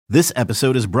This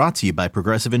episode is brought to you by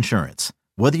Progressive Insurance.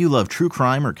 Whether you love true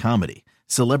crime or comedy,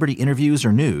 celebrity interviews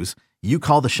or news, you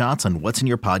call the shots on what's in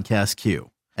your podcast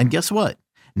queue. And guess what?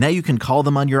 Now you can call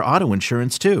them on your auto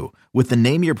insurance too with the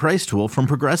Name Your Price tool from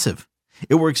Progressive.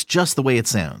 It works just the way it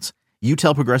sounds. You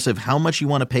tell Progressive how much you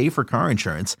want to pay for car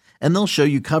insurance, and they'll show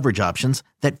you coverage options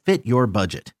that fit your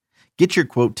budget. Get your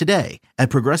quote today at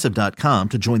Progressive.com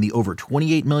to join the over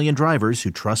 28 million drivers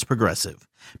who trust Progressive.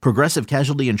 Progressive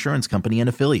Casualty Insurance Company and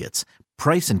Affiliates.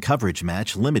 Price and coverage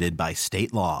match limited by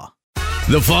state law.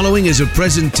 The following is a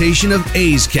presentation of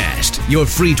A's Cast, your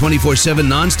free 24/7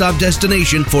 nonstop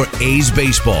destination for A's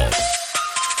baseball.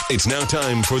 It's now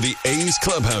time for the A's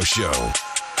Clubhouse Show.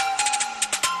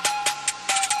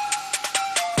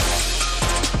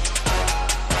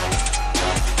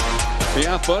 The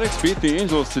Athletics beat the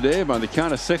Angels today by the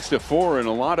count of 6-4, and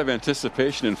a lot of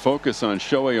anticipation and focus on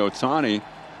Shohei Ohtani,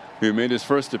 who made his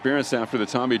first appearance after the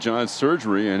Tommy John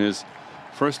surgery and his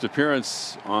first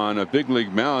appearance on a big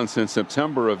league mound since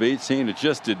September of 18. It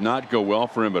just did not go well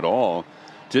for him at all.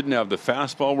 Didn't have the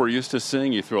fastball we're used to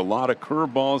seeing. He threw a lot of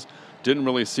curveballs. Didn't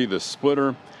really see the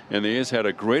splitter. And the A's had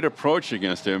a great approach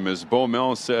against him. As Bo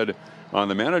Mel said on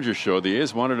the manager show, the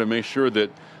A's wanted to make sure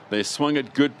that they swung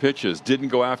at good pitches, didn't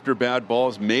go after bad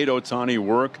balls, made Ohtani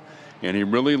work, and he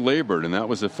really labored. And that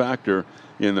was a factor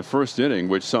in the first inning,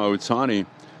 which saw Ohtani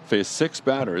face 6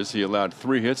 batters. He allowed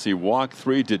 3 hits. He walked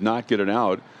 3, did not get it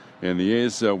out. And the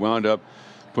A's wound up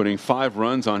putting 5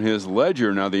 runs on his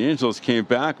ledger. Now the Angels came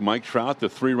back. Mike Trout, the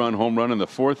 3-run home run in the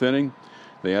 4th inning.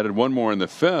 They added 1 more in the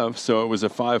 5th, so it was a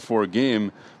 5-4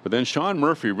 game. But then Sean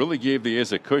Murphy really gave the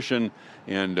A's a cushion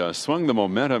and swung the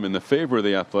momentum in the favor of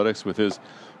the Athletics with his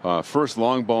first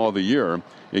long ball of the year.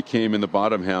 It came in the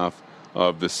bottom half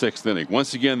of the 6th inning.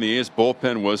 Once again, the A's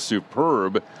bullpen was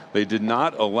superb. They did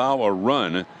not allow a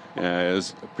run,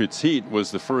 as Petit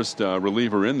was the first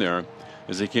reliever in there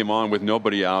as he came on with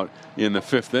nobody out in the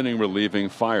 5th inning relieving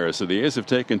Fire. So the A's have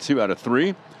taken 2 out of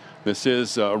 3. This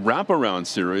is a wraparound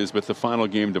series with the final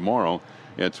game tomorrow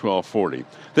at 12:40.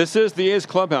 This is the A's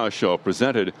Clubhouse Show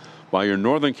presented by your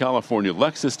Northern California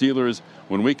Lexus dealers.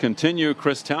 When we continue,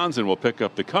 Chris Townsend will pick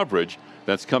up the coverage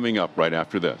that's coming up right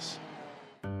after this.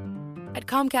 At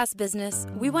Comcast Business,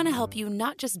 we want to help you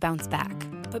not just bounce back,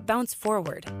 but bounce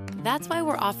forward. That's why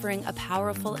we're offering a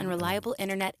powerful and reliable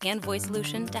internet and voice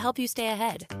solution to help you stay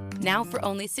ahead. Now for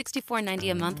only $64.90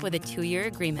 a month with a 2-year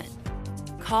agreement.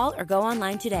 Call or go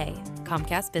online today.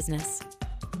 Comcast Business.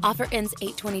 Offer ends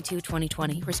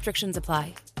 8/22/2020. Restrictions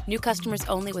apply. New customers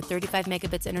only with 35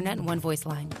 megabits internet and 1 voice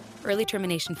line. Early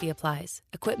termination fee applies.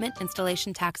 Equipment,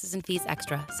 installation, taxes, and fees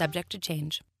extra. Subject to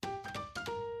change.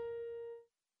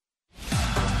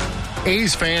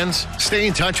 A's fans, stay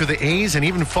in touch with the A's and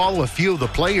even follow a few of the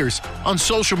players on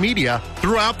social media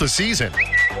throughout the season.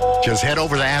 Just head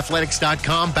over to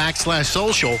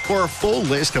athletics.com/social for a full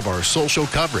list of our social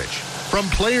coverage. From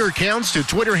player accounts to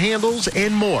Twitter handles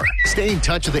and more. Stay in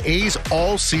touch with the A's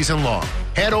all season long.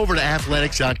 Head over to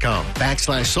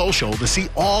athletics.com/social to see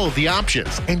all of the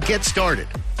options and get started.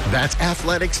 That's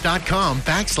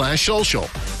athletics.com/social.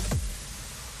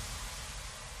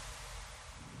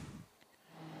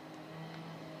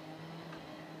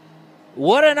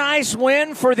 What a nice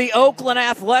win for the Oakland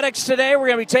Athletics today. We're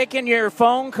going to be taking your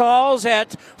phone calls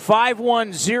at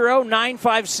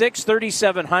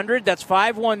 510-956-3700. That's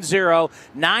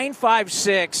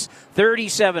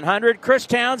 510-956-3700. Chris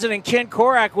Townsend and Ken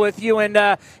Korak with you. And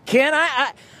Ken,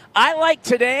 I like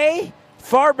today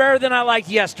far better than I liked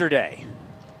yesterday.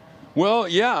 Well,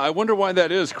 yeah, I wonder why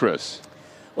that is, Chris.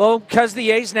 Well, because the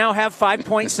A's now have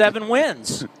 5.7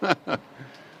 wins.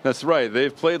 That's right.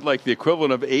 They've played like the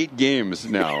equivalent of 8 games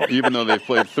now, even though they've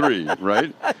played 3,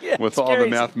 right? Yeah, with all crazy. the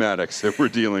mathematics that we're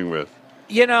dealing with.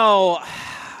 You know,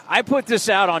 I put this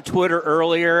out on Twitter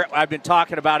earlier. I've been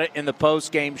talking about it in the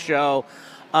post-game show.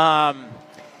 And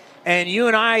you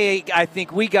and I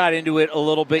think we got into it a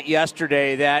little bit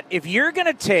yesterday, that if you're going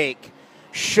to take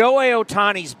Shohei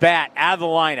Ohtani's bat out of the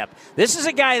lineup, this is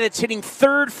a guy that's hitting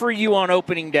 3rd for you on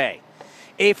opening day.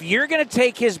 If you're going to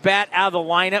take his bat out of the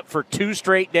lineup for 2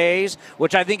 straight days,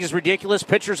 which I think is ridiculous,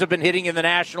 pitchers have been hitting in the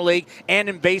National League and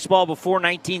in baseball before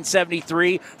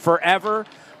 1973 forever,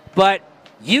 but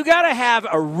you got to have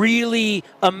a really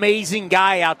amazing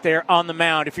guy out there on the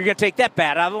mound if you're going to take that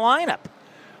bat out of the lineup.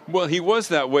 Well, he was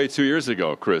that way 2 years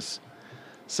ago, Chris.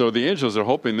 So the Angels are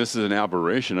hoping this is an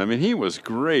aberration. I mean, he was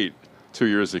great 2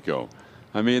 years ago.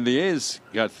 I mean, the A's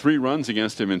got 3 runs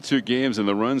against him in 2 games, and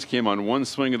the runs came on 1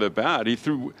 swing of the bat. He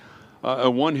threw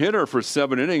a one-hitter for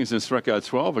 7 innings and struck out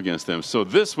 12 against them. So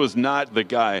this was not the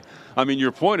guy. I mean,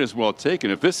 your point is well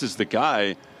taken. If this is the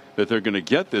guy that they're going to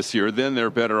get this year, then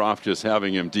they're better off just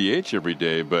having him DH every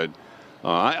day. But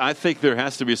I think there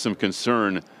has to be some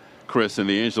concern, Chris, in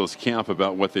the Angels camp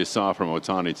about what they saw from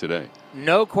Ohtani today.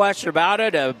 No question about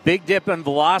it. A big dip in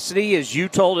velocity, as you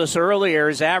told us earlier.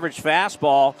 His average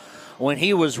fastball when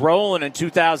he was rolling in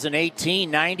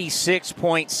 2018,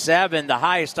 96.7. The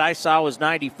highest I saw was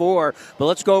 94. But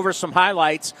let's go over some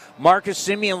highlights. Marcus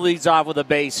Semien leads off with a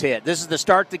base hit. This is the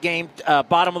start of the game,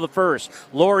 bottom of the first.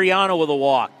 Laureano with a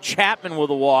walk. Chapman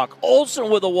with a walk. Olson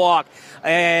with a walk.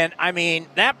 And, I mean,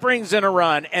 that brings in a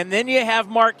run. And then you have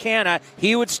Mark Canha.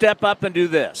 He would step up and do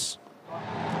this.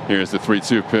 Here's the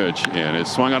 3-2 pitch, and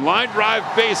it's swung on line drive,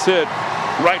 base hit,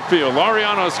 right field.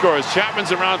 Laureano scores.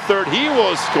 Chapman's around third. He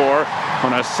will score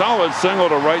on a solid single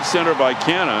to right center by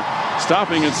Canha.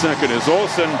 Stopping in second is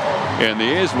Olson, and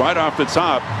the A's right off the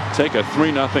top take a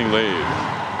 3-0 lead.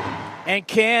 And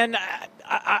Ken,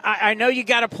 I know you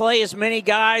got to play as many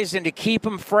guys and to keep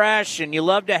them fresh, and you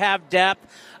love to have depth.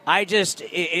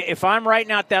 If I'm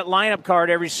writing out that lineup card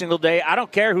every single day, I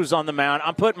don't care who's on the mound.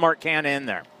 I'm putting Mark Canha in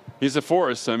there. He's a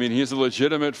force. I mean, he's a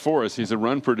legitimate force. He's a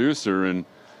run producer. And,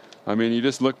 I mean, you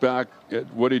just look back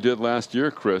at what he did last year,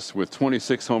 Chris, with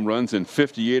 26 home runs and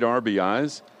 58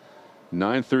 RBIs,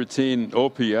 913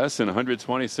 OPS in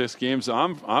 126 games.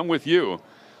 I'm with you.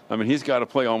 I mean, he's got to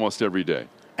play almost every day.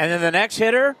 And then the next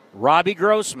hitter, Robbie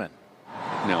Grossman.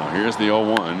 Now, here's the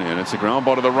 0-1, and it's a ground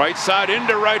ball to the right side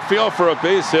into right field for a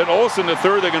base hit. Olson to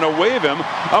third. They're going to wave him.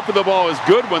 Up with the ball is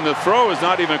good when the throw is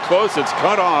not even close. It's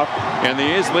cut off, and the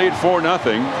A's lead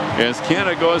 4-0 as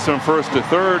Canha goes from first to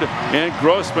third, and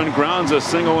Grossman grounds a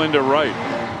single into right.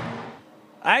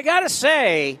 I got to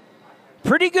say,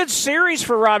 pretty good series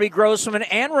for Robbie Grossman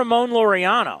and Ramon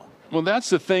Laureano. Well, that's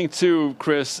the thing, too,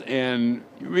 Chris, and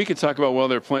we could talk about, well,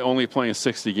 they're only playing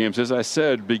 60 games. As I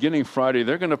said, beginning Friday,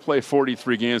 they're going to play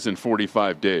 43 games in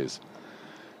 45 days.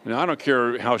 Now, I don't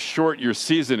care how short your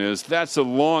season is. That's a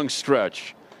long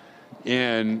stretch,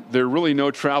 and there are really no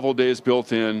travel days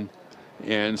built in.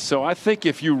 And so I think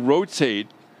if you rotate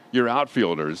your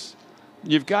outfielders,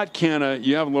 you've got Canha,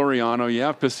 you have Laureano, you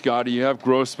have Piscotty, you have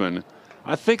Grossman.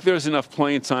 I think there's enough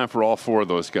playing time for all four of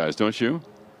those guys, don't you?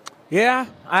 Yeah,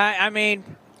 I mean,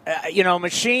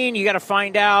 Machine, you got to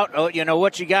find out,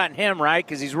 what you got in him, right?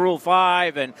 Because he's Rule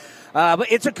 5, and but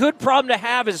it's a good problem to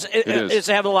have is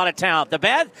to have a lot of talent.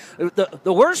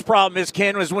 The worst problem is,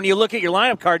 Ken, is when you look at your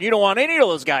lineup card, you don't want any of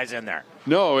those guys in there.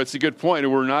 No, it's a good point.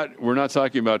 We're not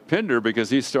talking about Pinder because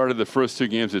he started the first two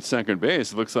games at second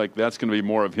base. It looks like that's going to be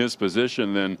more of his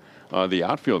position than the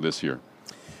outfield this year.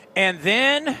 And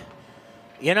then,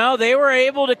 they were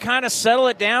able to kind of settle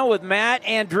it down with Matt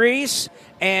Andriese.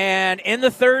 And in the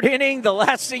third inning, the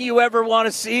last thing you ever want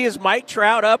to see is Mike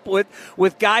Trout up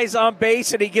with guys on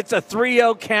base, and he gets a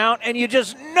 3-0 count, and you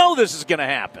just know this is going to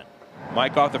happen.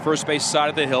 Mike off the first base side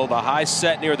of the hill, the high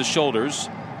set near the shoulders.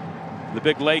 The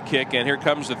big leg kick, and here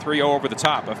comes the 3-0 over the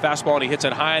top. A fastball, and he hits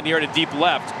it high in the air to deep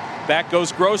left. Back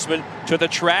goes Grossman to the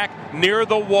track near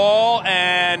the wall,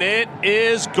 and it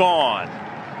is gone.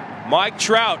 Mike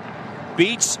Trout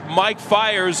beats Mike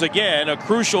Fiers again, a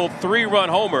crucial 3-run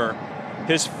homer.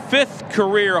 His fifth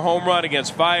career home run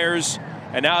against Fiers,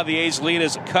 and now the A's lead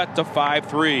is cut to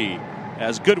 5-3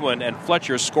 as Goodwin and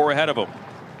Fletcher score ahead of him.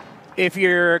 If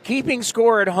you're keeping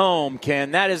score at home,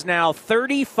 Ken, that is now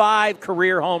 35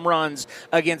 career home runs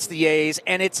against the A's,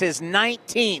 and it's his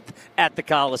 19th at the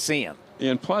Coliseum.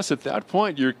 And plus, at that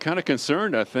point, you're kind of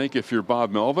concerned, I think, if you're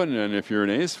Bob Melvin and if you're an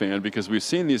A's fan, because we've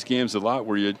seen these games a lot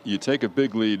where you take a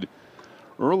big lead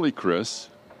early, Chris,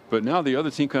 but now the other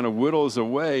team kind of whittles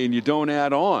away and you don't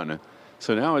add on.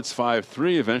 So now it's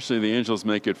 5-3. Eventually the Angels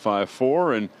make it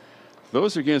 5-4. And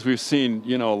those are games we've seen,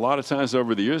 a lot of times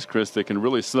over the years, Chris, that can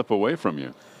really slip away from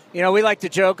you. We like to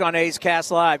joke on A's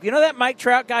Cast Live. That Mike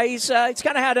Trout guy, he's kind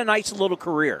of had a nice little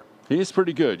career. He's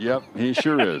pretty good. Yep, he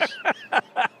sure is.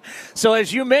 So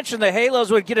as you mentioned, the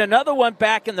Halos would get another one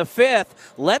back in the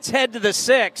fifth. Let's head to the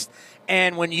sixth.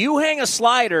 And when you hang a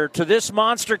slider to this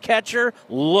monster catcher,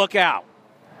 look out.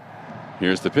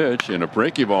 Here's the pitch, and a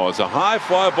breaking ball. It's a high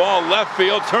fly ball left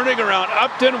field, turning around.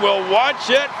 Upton will watch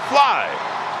it fly.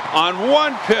 On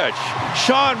one pitch,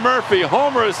 Sean Murphy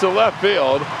homers to left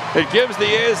field. It gives the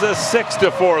A's a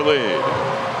 6-4 lead.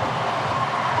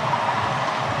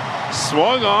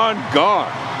 Swung on,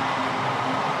 gone.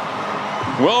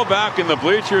 Well back in the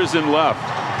bleachers and left.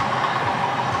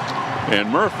 And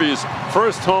Murphy's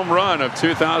first home run of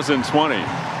 2020.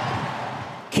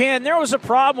 Ken, there was a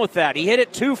problem with that. He hit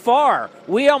it too far.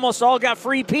 We almost all got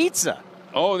free pizza.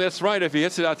 Oh, that's right. If he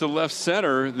hits it out to left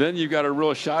center, then you got a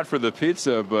real shot for the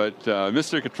pizza. But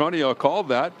Mr. Catronio called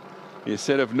that. He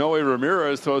said if Noe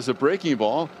Ramirez throws a breaking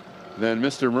ball, then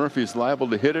Mr. Murphy's liable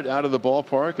to hit it out of the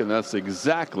ballpark, and that's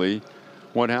exactly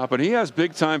what happened. He has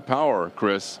big-time power,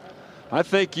 Chris. I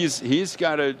think he's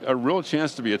got a real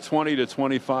chance to be a 20 to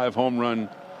 25 home run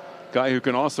guy who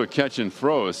can also catch and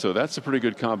throw. So that's a pretty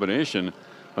good combination,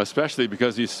 especially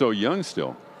because he's so young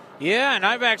still. Yeah, and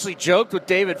I've actually joked with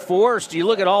David Forrest. You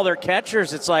look at all their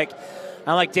catchers, it's like,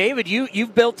 I'm like, David,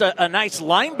 you've built a nice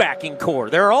linebacking core.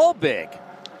 They're all big.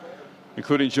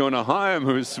 Including Jonah Heim,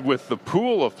 who's with the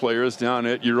pool of players down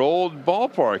at your old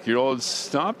ballpark, your old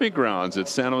stomping grounds at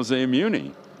San Jose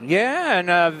Muni. Yeah,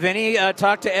 and Vinny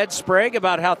talked to Ed Sprague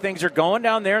about how things are going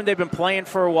down there, and they've been playing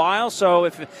for a while. So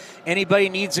if anybody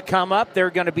needs to come up, they're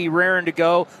going to be raring to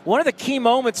go. One of the key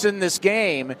moments in this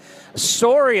game,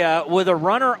 Soria, with a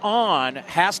runner on,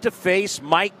 has to face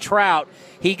Mike Trout.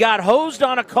 He got hosed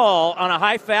on a call on a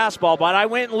high fastball, but I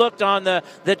went and looked on the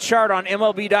chart on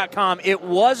MLB.com. It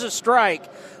was a strike.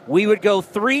 We would go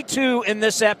 3-2 in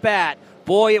this at-bat.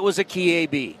 Boy, it was a key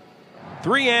AB.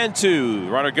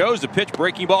 3-2. Runner goes to pitch,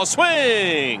 breaking ball,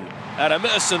 swing! At a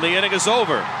miss, and the inning is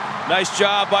over. Nice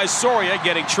job by Soria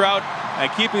getting Trout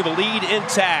and keeping the lead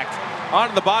intact. On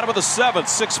to the bottom of the seventh,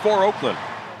 6-4 Oakland.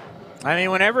 I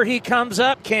mean, whenever he comes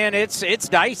up, Ken, it's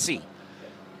dicey.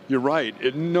 You're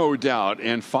right, no doubt.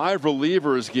 And 5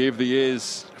 relievers gave the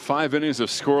A's 5 innings of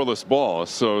scoreless ball.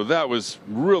 So that was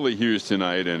really huge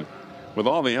tonight. And with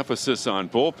all the emphasis on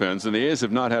bullpens, and the A's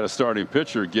have not had a starting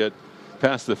pitcher get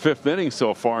past the 5th inning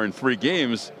so far in 3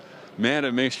 games, man,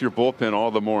 it makes your bullpen all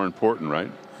the more important,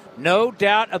 right? No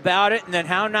doubt about it. And then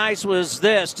how nice was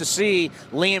this to see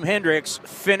Liam Hendriks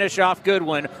finish off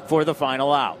Goodwin for the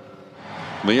final out.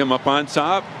 Liam up on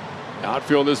top.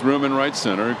 Outfield is room in right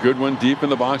center. Goodwin deep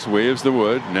in the box, waves the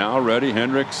wood. Now ready.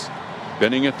 Hendriks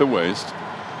bending at the waist.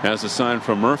 Has a sign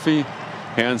from Murphy.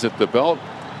 Hands at the belt.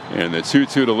 And the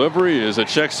 2-2 delivery is a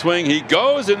check swing. He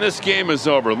goes, and this game is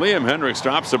over. Liam Hendriks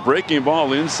drops a breaking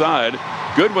ball inside.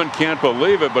 Goodwin can't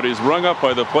believe it, but he's rung up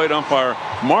by the plate umpire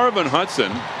Marvin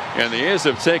Hudson. And the A's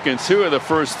have taken 2 of the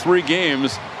first 3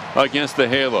 games against the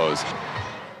Halos.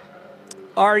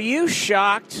 Are you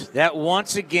shocked that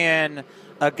once again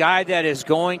a guy that is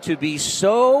going to be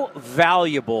so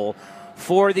valuable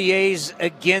for the A's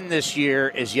again this year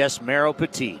is Yesmero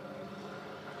Petit?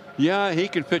 Yeah, he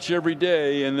can pitch every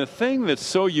day, and the thing that's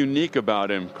so unique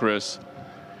about him, Chris,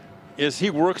 is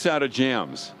he works out of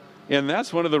jams. And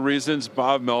that's one of the reasons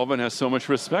Bob Melvin has so much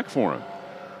respect for him.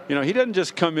 You know, he doesn't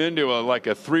just come into a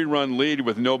 3-run lead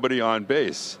with nobody on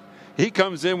base. He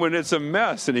comes in when it's a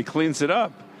mess, and he cleans it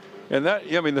up. And that,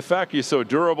 I mean, the fact he's so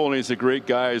durable and he's a great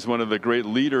guy, he's one of the great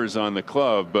leaders on the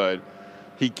club, but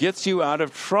he gets you out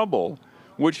of trouble,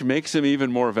 which makes him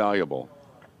even more valuable.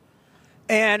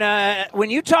 And when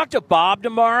you talk to Bob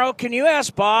tomorrow, can you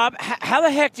ask Bob, how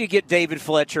the heck do you get David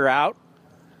Fletcher out?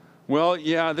 Well,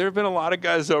 yeah, there have been a lot of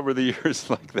guys over the years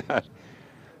like that.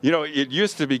 You know, it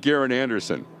used to be Garrett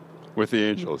Anderson with the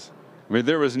Angels. I mean,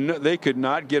 they could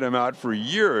not get him out for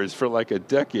years, for like a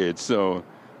decade. So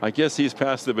I guess he's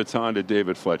passed the baton to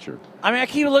David Fletcher. I mean, I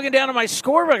keep looking down at my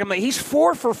scorebook. I'm like, he's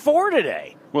 4 for 4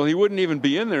 today. Well, he wouldn't even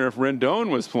be in there if Rendon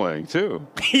was playing, too.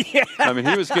 Yeah. I mean,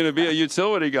 he was going to be a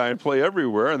utility guy and play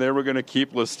everywhere, and they were going to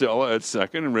keep La Stella at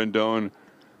second, and Rendon,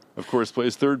 of course,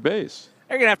 plays third base.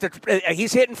 They're going to have to.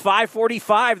 He's hitting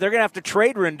 .545. They're going to have to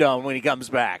trade Rendon when he comes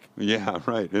back. Yeah,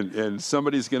 right. And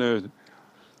somebody's going to.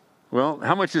 Well,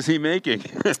 how much is he making?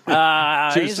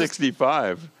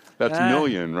 $265. That's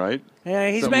million, right? Yeah,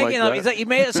 he's something making. Like he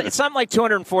made it's something like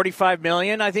 $245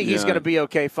 million. I think he's going to be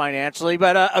okay financially,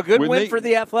 but a good win for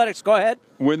the Athletics. Go ahead.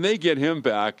 When they get him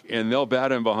back and they'll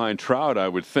bat him behind Trout, I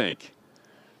would think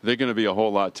they're going to be a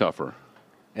whole lot tougher.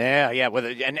 Yeah.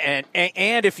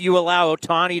 And if you allow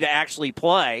Ohtani to actually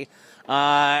play,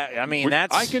 I mean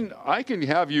that's. I can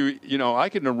have you. You know, I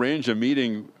can arrange a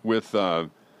meeting with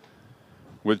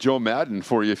Joe Madden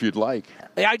for you if you'd like.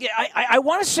 I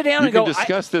want to sit down and go. You can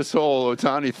discuss this whole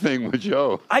Ohtani thing with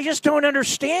Joe. I just don't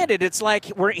understand it. It's like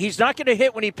he's not going to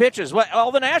hit when he pitches.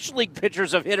 All the National League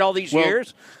pitchers have hit all these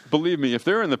years. Believe me, if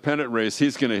they're in the pennant race,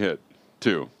 he's going to hit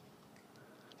too.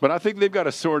 But I think they've got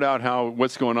to sort out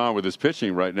what's going on with his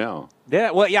pitching right now. Yeah,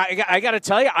 well, yeah, I got to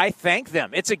tell you, I thank them.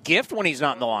 It's a gift when he's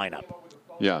not in the lineup.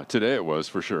 Yeah, today it was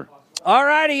for sure. All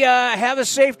righty, have a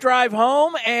safe drive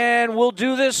home, and we'll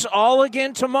do this all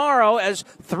again tomorrow as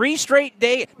 3 straight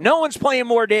day. No one's playing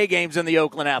more day games than the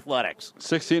Oakland Athletics.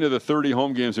 16 of the 30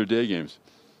 home games are day games.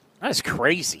 That's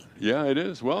crazy. Yeah, it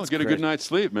is. Well, get a good night's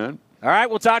sleep, man. All right,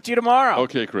 we'll talk to you tomorrow.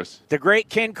 Okay, Chris. The great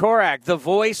Ken Korak, the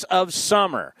voice of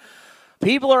summer.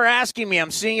 People are asking me,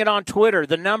 I'm seeing it on Twitter,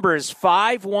 the number is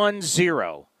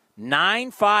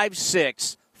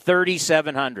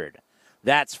 510-956-3700.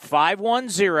 That's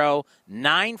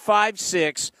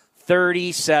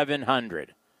 510-956-3700.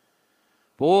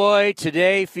 Boy,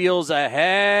 today feels a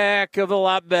heck of a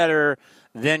lot better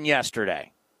than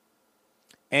yesterday.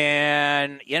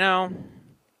 And,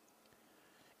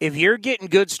 if you're getting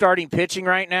good starting pitching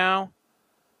right now,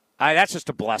 that's just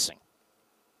a blessing.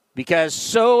 Because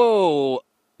so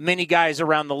many guys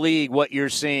around the league, what you're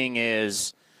seeing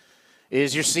is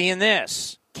you're seeing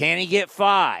this. Can he get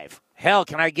 5? Hell,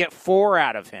 can I get 4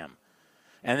 out of him?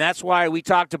 And that's why we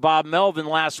talked to Bob Melvin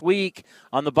last week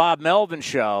on the Bob Melvin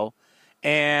Show.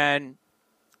 And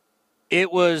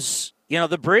it was,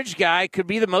 the bridge guy could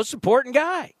be the most important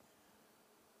guy.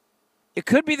 It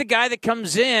could be the guy that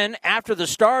comes in after the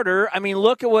starter. I mean,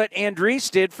 look at what Andres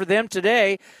did for them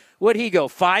today. What'd he go,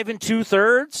 5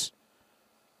 2/3?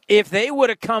 If they would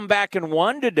have come back and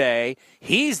won today,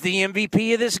 he's the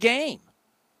MVP of this game.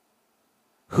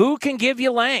 Who can give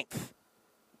you length?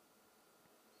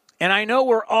 And I know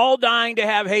we're all dying to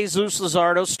have Jesus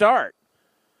Luzardo start.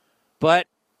 But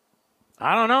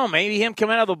I don't know. Maybe him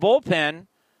coming out of the bullpen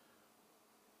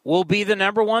will be the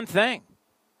number one thing.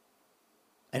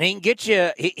 And he can get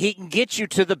you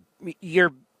to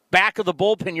your back of the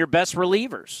bullpen, your best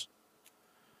relievers.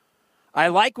 I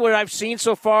like what I've seen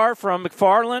so far from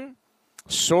McFarland,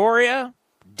 Soria,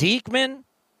 Diekman,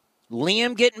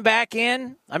 Liam getting back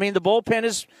in. I mean, the bullpen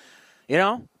is,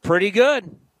 pretty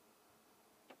good.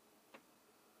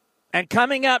 And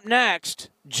coming up next,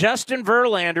 Justin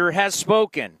Verlander has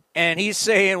spoken, and he's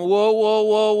saying, whoa, whoa,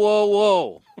 whoa, whoa,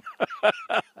 whoa.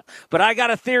 But I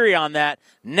got a theory on that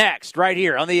next, right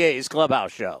here on the A's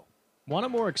Clubhouse Show. Want a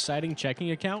more exciting checking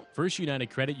account? First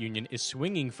United Credit Union is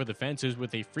swinging for the fences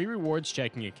with a free rewards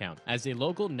checking account. As a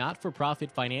local,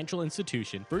 not-for-profit financial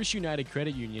institution, First United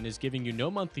Credit Union is giving you no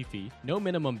monthly fee, no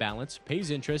minimum balance, pays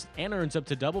interest, and earns up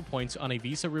to double points on a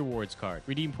Visa rewards card.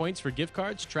 Redeem points for gift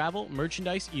cards, travel,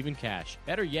 merchandise, even cash.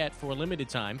 Better yet, for a limited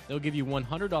time, they'll give you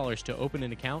 $100 to open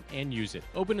an account and use it.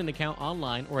 Open an account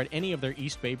online or at any of their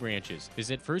East Bay branches.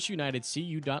 Visit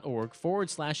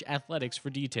firstunitedcu.org/athletics for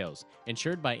details.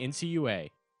 Insured by NCUA.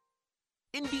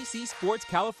 NBC Sports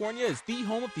California is the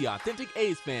home of the authentic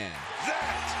A's fan.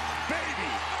 That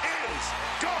baby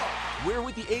is gone. We're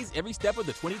with the A's every step of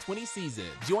the 2020 season.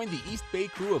 Join the East Bay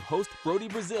crew of host Brody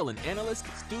Brazil and analysts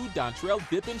Stu, Dontrell,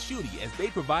 Bip, and Shooty as they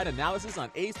provide analysis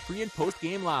on A's pre- and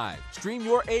post-game live. Stream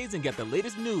your A's and get the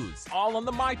latest news, all on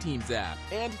the My Teams app.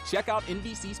 And check out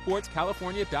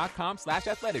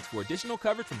NBCSportsCalifornia.com/athletics for additional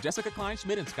coverage from Jessica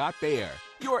Kleinschmidt and Scott Bayer.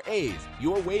 Your A's,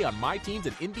 your way on My Teams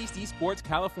and NBC Sports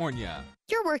California.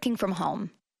 You're working from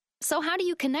home. So how do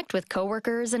you connect with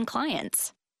coworkers and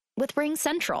clients? With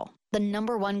RingCentral, the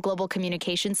 #1 global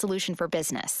communication solution for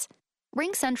business.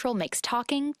 RingCentral makes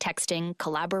talking, texting,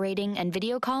 collaborating, and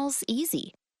video calls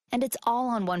easy. And it's all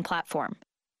on one platform.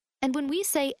 And when we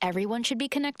say everyone should be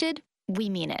connected, we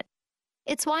mean it.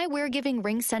 It's why we're giving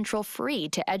RingCentral free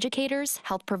to educators,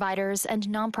 health providers, and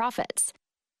nonprofits.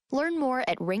 Learn more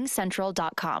at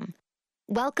ringcentral.com.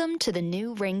 Welcome to the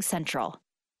new RingCentral.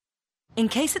 In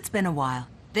case it's been a while,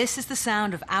 this is the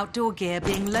sound of outdoor gear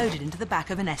being loaded into the back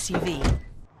of an SUV.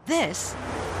 This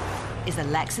is a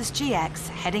Lexus GX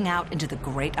heading out into the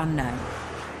great unknown.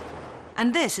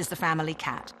 And this is the family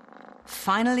cat,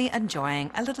 finally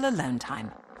enjoying a little alone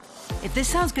time. If this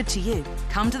sounds good to you,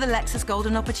 come to the Lexus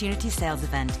Golden Opportunity Sales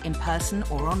event in person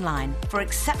or online for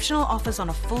exceptional offers on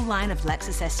a full line of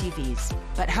Lexus SUVs.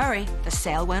 But hurry, the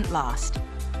sale won't last.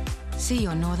 See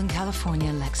your Northern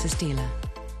California Lexus dealer.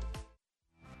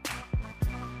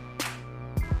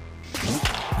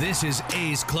 This is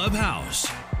A's Clubhouse.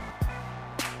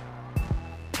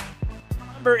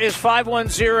 Number is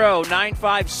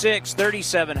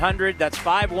 510-956-3700. That's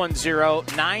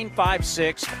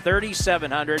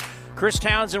 510-956-3700. Chris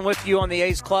Townsend with you on the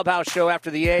A's Clubhouse Show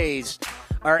after the A's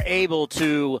are able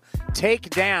to take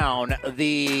down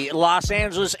the Los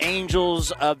Angeles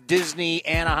Angels of Disney,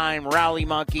 Anaheim, Rally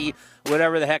Monkey,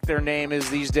 whatever the heck their name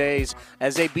is these days,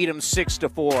 as they beat them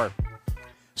 6-4.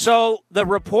 So the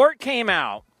report came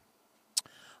out,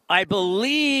 I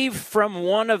believe, from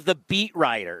one of the beat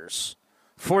writers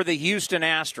for the Houston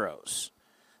Astros,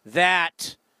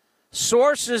 that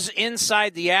sources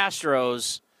inside the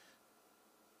Astros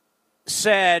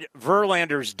said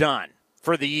Verlander's done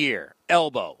for the year,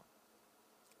 elbow.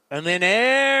 And then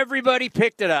everybody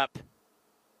picked it up.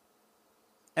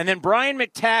 And then Brian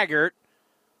McTaggart,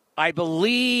 I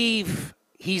believe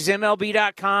he's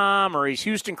MLB.com or he's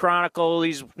Houston Chronicle,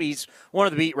 he's one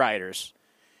of the beat writers.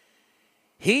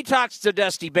 He talks to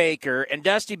Dusty Baker, and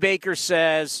Dusty Baker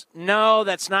says, no,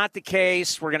 that's not the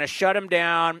case. We're going to shut him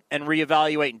down and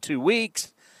reevaluate in 2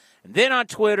 weeks. And then on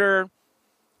Twitter,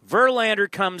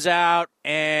 Verlander comes out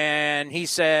and he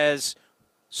says,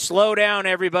 slow down,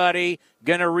 everybody.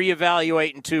 Going to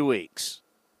reevaluate in 2 weeks.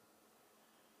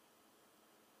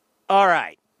 All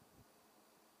right.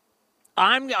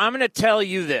 I'm going to tell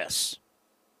you this.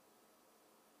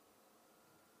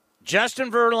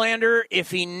 Justin Verlander,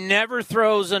 if he never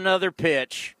throws another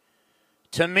pitch,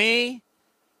 to me,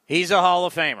 he's a Hall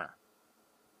of Famer.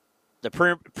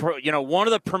 One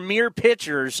of the premier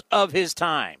pitchers of his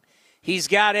time. He's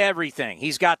got everything.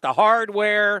 He's got the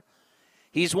hardware.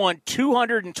 He's won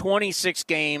 226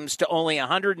 games to only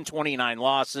 129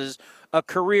 losses, a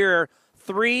career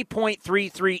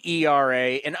 3.33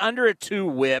 ERA, and under a 2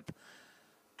 whip.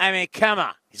 I mean, come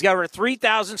on. He's got over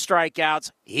 3,000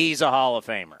 strikeouts. He's a Hall of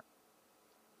Famer.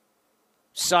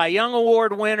 Cy Young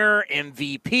Award winner,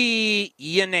 MVP,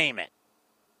 you name it.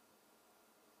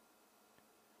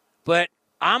 But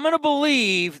I'm going to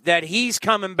believe that he's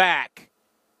coming back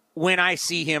when I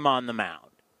see him on the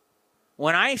mound.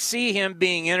 When I see him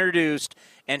being introduced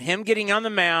and him getting on the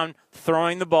mound,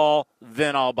 throwing the ball,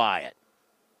 then I'll buy it.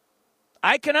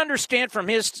 I can understand from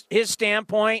his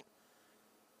standpoint,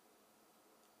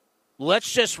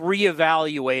 let's just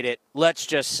reevaluate it. Let's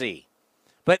just see.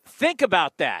 But think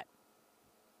about that.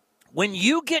 When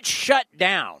you get shut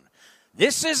down,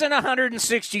 this isn't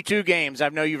 162 games. I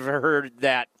know you've heard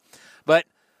that. But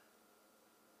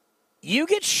you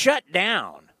get shut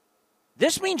down.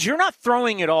 This means you're not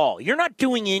throwing at all. You're not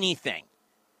doing anything.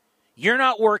 You're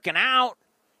not working out.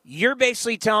 You're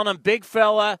basically telling them, big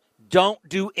fella, don't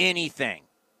do anything.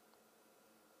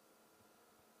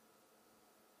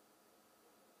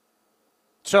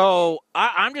 So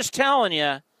I'm just telling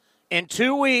you, in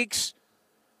 2 weeks,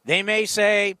 they may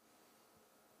say,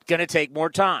 going to take more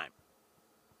time.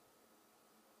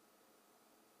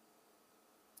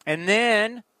 And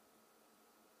then,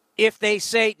 if they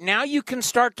say, now you can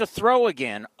start to throw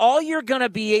again, all you're going to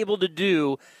be able to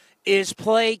do is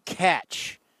play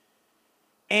catch.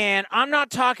 And I'm not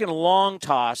talking long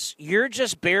toss. You're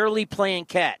just barely playing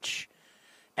catch.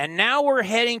 And now we're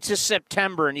heading to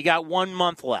September, and you got 1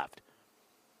 month left.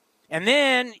 And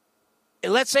then,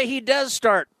 let's say he does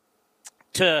start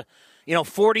to,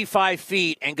 45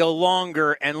 feet and go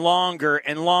longer and longer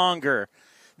and longer.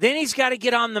 Then he's got to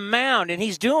get on the mound, and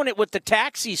he's doing it with the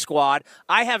taxi squad.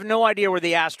 I have no idea where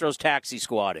the Astros taxi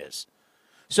squad is.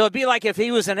 So it'd be like if he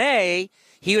was an A,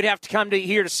 he would have to come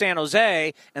here to San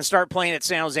Jose and start playing at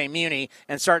San Jose Muni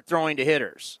and start throwing to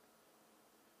hitters.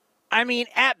 I mean,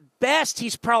 at best,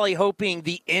 he's probably hoping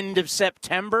the end of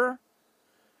September,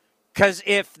 because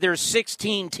if there's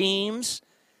 16 teams,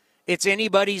 it's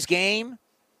anybody's game.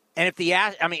 And if the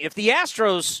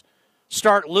Astros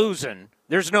start losing,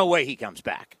 there's no way he comes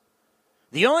back.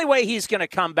 The only way he's going to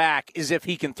come back is if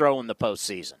he can throw in the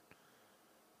postseason.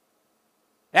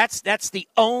 That's the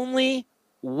only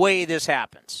way this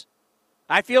happens.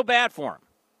 I feel bad for him,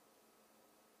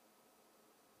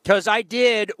 because I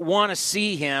did want to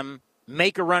see him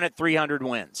make a run at 300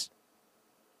 wins.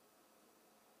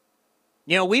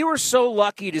 We were so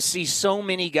lucky to see so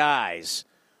many guys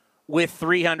with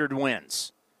 300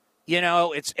 wins.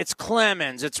 It's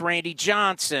Clemens, it's Randy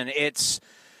Johnson, it's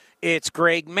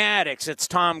Greg Maddux, it's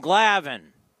Tom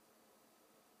Glavine.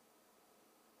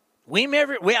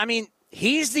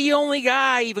 He's the only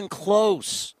guy even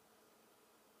close.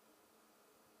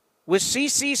 With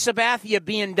CC Sabathia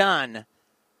being done,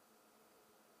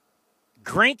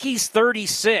 Greinke's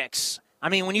 36.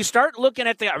 When you start looking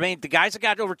at the guys that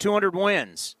got over 200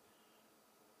 wins.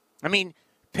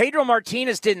 Pedro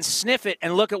Martinez didn't sniff it,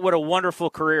 and look at what a wonderful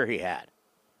career he had.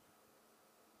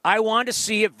 I wanted to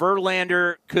see if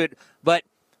Verlander could, but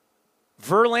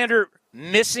Verlander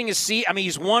missing a season.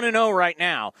 He's 1-0 right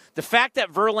now. The fact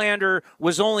that Verlander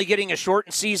was only getting a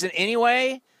shortened season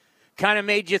anyway kind of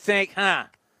made you think, can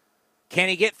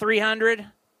he get 300?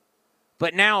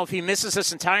 But now if he misses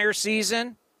this entire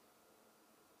season.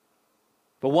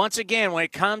 But once again, when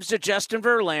it comes to Justin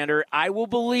Verlander, I will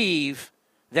believe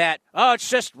that, it's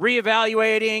just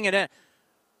reevaluating, and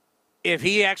if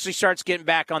he actually starts getting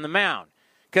back on the mound.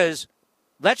 Because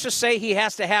let's just say he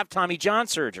has to have Tommy John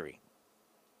surgery.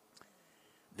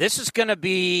 This is going to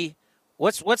be,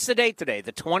 what's the date today?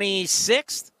 The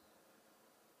 26th?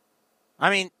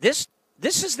 This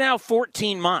is now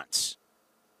 14 months.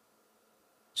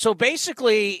 So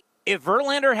basically, if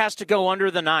Verlander has to go under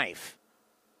the knife,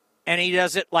 and he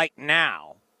does it like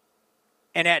now,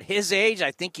 and at his age,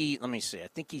 I think he's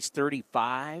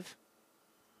 35.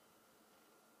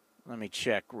 Let me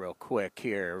check real quick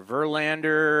here.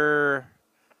 Verlander,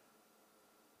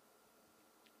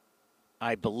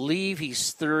 I believe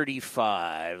he's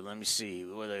 35. Let me see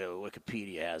what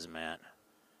Wikipedia has him at.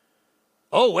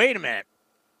 Oh, wait a minute.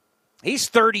 He's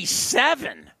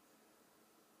 37.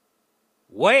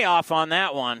 Way off on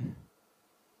that one.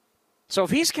 So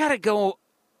if he's got to go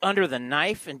under the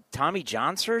knife in Tommy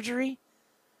John surgery,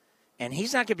 and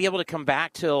he's not going to be able to come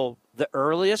back till the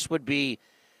earliest would be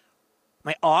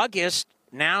my August,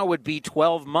 now would be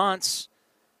 12 months.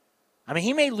 I mean,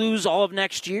 he may lose all of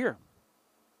next year.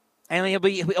 And he'll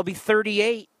be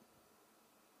 38.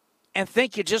 And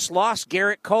think you just lost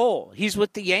Garrett Cole. He's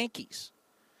with the Yankees.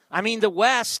 I mean, the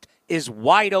West is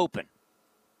wide open.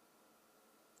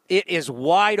 It is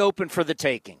wide open for the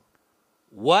taking.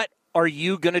 What are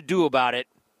you going to do about it,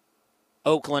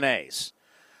 Oakland A's?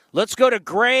 Let's go to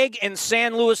Greg in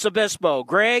San Luis Obispo.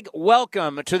 Greg,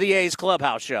 welcome to the A's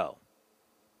Clubhouse Show.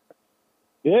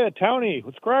 Yeah, Townie,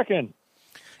 what's cracking?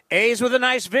 A's with a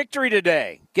nice victory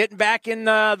today, getting back in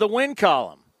the win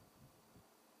column.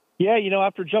 Yeah,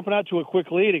 after jumping out to a quick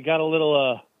lead, it got a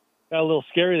little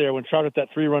scary there when Trout hit that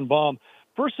 3-run bomb.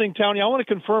 First thing, Townie, I want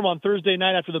to confirm on Thursday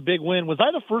night after the big win, was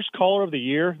I the first caller of the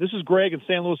year? This is Greg in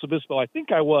San Luis Obispo. I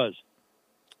think I was.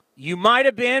 You might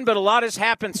have been, but a lot has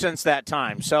happened since that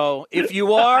time. So if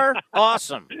you are,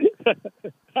 awesome. Yeah,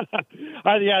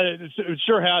 it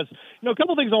sure has. A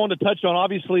couple things I wanted to touch on.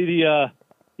 Obviously, the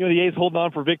A's holding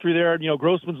on for victory there.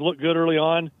 Grossman's looked good early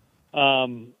on.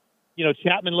 Chapman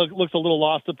looks a little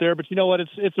lost up there, but you know what?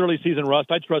 It's early season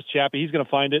rust. I trust Chappie. He's going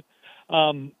to find it.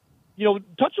 Touching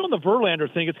on the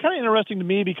Verlander thing, it's kind of interesting to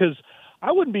me because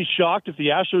I wouldn't be shocked if the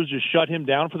Astros just shut him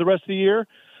down for the rest of the year.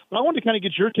 But I wanted to kind of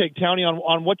get your take, Townie,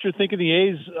 on what you're thinking the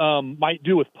A's might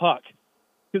do with Puck.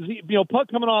 Because, Puck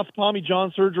coming off Tommy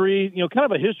John surgery, kind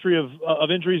of a history of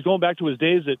injuries going back to his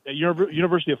days at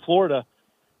University of Florida.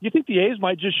 You think the A's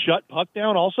might just shut Puck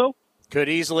down also? Could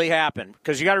easily happen.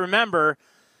 Because you got to remember,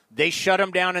 they shut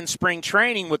him down in spring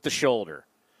training with the shoulder.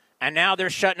 And now they're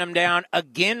shutting him down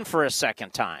again for a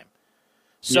second time.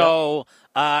 So,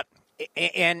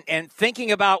 and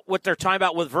thinking about what they're talking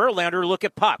about with Verlander, look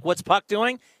at Puck. What's Puck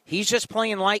doing? He's just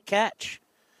playing light catch.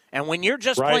 And when you're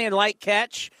just playing light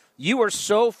catch, you are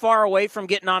so far away from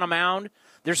getting on a mound.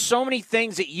 There's so many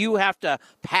things that you have to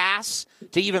pass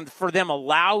to even for them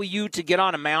allow you to get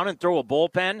on a mound and throw a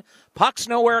bullpen. Puck's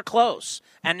nowhere close.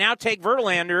 And now take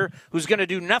Verlander, who's going to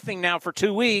do nothing now for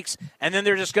 2 weeks, and then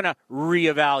they're just going to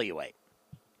reevaluate.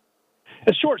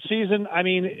 A short season, I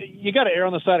mean, you got to err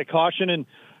on the side of caution. And,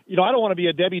 I don't want to be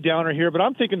a Debbie Downer here, but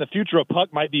I'm thinking the future of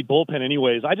Puck might be bullpen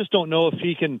anyways. I just don't know if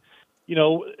he can,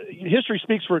 history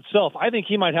speaks for itself. I think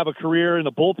he might have a career in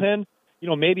the bullpen,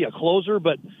 maybe a closer.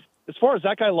 But as far as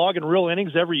that guy logging real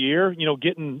innings every year,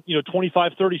 getting,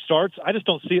 25, 30 starts, I just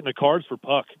don't see it in the cards for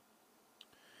Puck.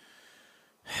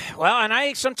 Well,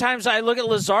 and sometimes I look at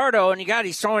Luzardo, and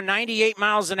he's throwing 98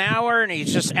 miles an hour, and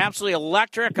he's just absolutely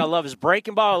electric. I love his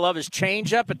breaking ball. I love his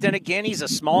changeup. But then again, he's a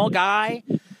small guy.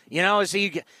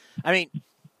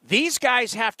 These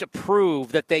guys have to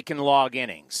prove that they can log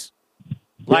innings.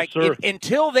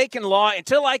 Until they can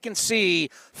until I can see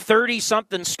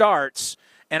 30-something starts,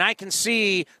 and I can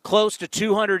see close to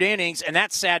 200 innings, and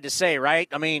that's sad to say, right?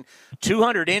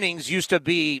 200 innings used to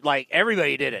be like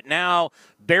everybody did it. Now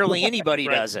barely anybody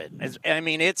does it.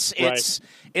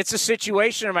 It's a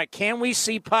situation of can we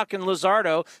see Puck and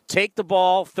Luzardo take the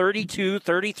ball 32,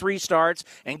 33 starts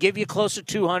and give you close to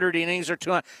 200 innings or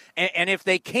 200? And if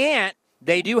they can't,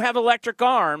 they do have electric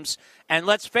arms. And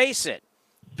let's face it,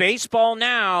 baseball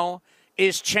now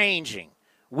is changing.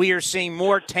 We are seeing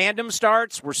more tandem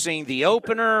starts. We're seeing the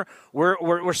opener.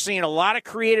 We're seeing a lot of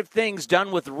creative things done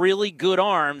with really good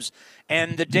arms.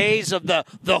 And the days of the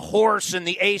horse and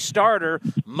the ace starter,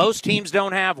 most teams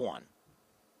don't have one.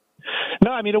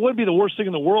 No, it wouldn't be the worst thing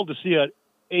in the world to see a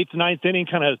 8th, 9th inning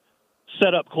kind of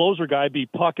set-up closer guy be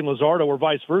Puck and Luzardo or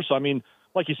vice versa.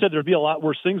 Like you said, there'd be a lot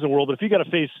worse things in the world. But if you got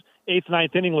to face 8th,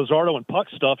 9th inning Luzardo and Puck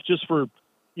stuff just for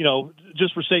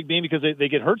sake being because they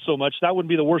get hurt so much, that wouldn't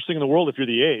be the worst thing in the world if you're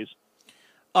the A's.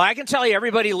 I can tell you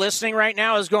everybody listening right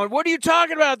now is going, what are you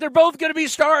talking about? They're both going to be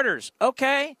starters.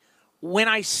 Okay. When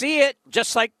I see it,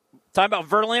 just like talking about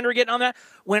Verlander getting on that,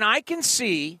 when I can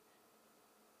see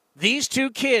these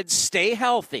two kids stay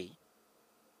healthy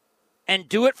and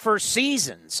do it for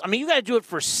seasons. You got to do it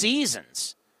for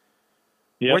seasons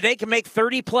where they can make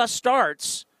 30-plus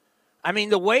starts.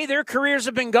 The way their careers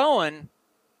have been going,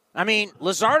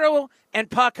 Luzardo and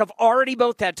Puck have already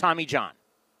both had Tommy John.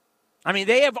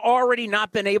 They have already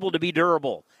not been able to be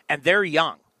durable, and they're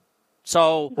young.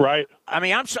 So,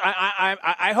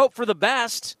 I hope for the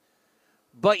best,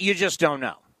 but you just don't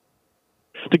know.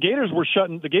 The Gators were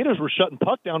shutting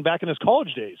Puck down back in his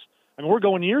college days. We're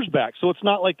going years back, so it's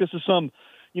not like this is some,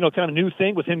 kind of new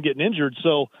thing with him getting injured.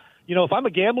 So, if I'm a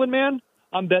gambling man,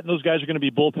 I'm betting those guys are going to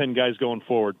be bullpen guys going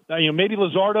forward. Maybe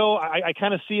Luzardo, I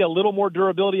kind of see a little more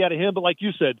durability out of him, but like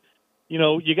you said,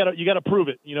 you got to prove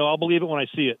it. I'll believe it when I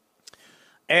see it.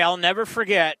 Hey, I'll never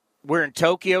forget, we're in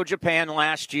Tokyo, Japan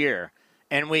last year,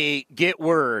 and we get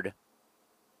word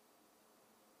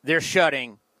they're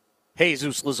shutting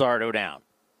Jesus Luzardo down.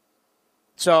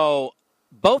 So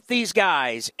both these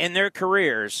guys in their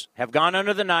careers have gone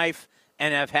under the knife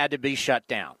and have had to be shut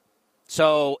down.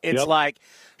 So it's like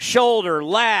shoulder,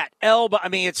 lat, elbow. I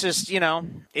mean, it's just,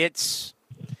 it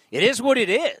is what it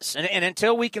is. And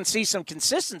until we can see some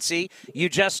consistency, you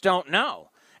just don't know.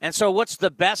 And so what's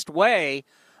the best way?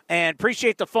 And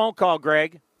appreciate the phone call,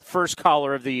 Greg, first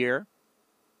caller of the year.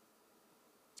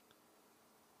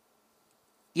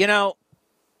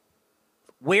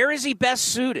 Where is he best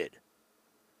suited?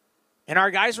 And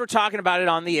our guys were talking about it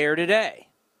on the air today.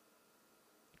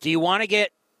 Do you want to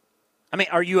get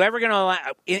 – are you ever going to allow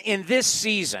 – in this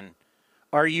season,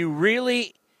 are you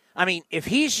really – if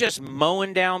he's just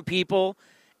mowing down people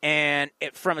and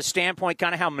from a standpoint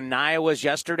kind of how Manaea was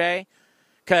yesterday,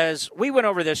 because we went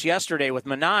over this yesterday with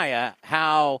Manaea,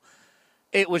 how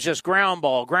it was just ground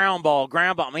ball.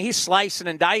 He's slicing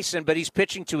and dicing, but he's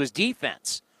pitching to his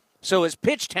defense. So his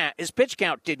pitch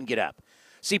count didn't get up.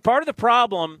 See, part of the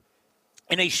problem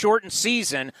in a shortened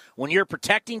season, when you're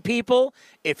protecting people,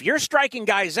 if you're striking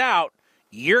guys out,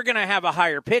 you're going to have a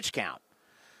higher pitch count.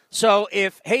 So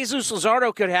if Jesus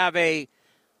Luzardo could have a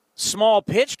small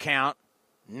pitch count,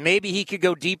 maybe he could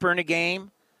go deeper in a game.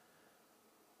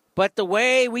 But the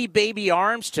way we baby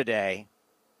arms today,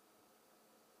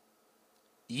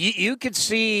 you could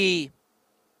see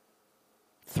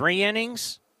 3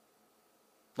 innings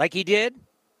like he did,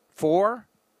 4.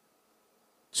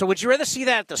 So would you rather see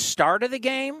that at the start of the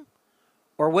game?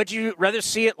 Or would you rather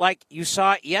see it like you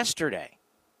saw it yesterday?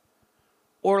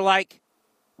 Or like,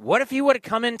 what if he would have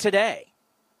come in today?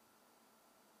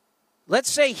 Let's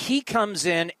say he comes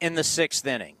in the 6th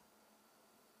inning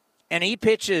and he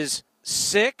pitches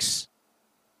 6,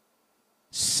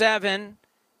 7,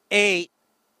 8,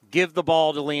 give the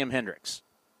ball to Liam Hendriks.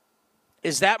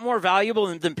 Is that more valuable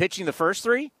than pitching the first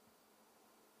 3?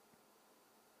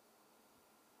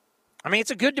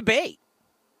 It's a good debate.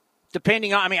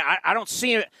 Depending on, I don't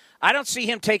see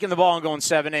him taking the ball and going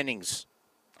 7 innings.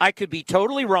 I could be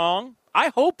totally wrong. I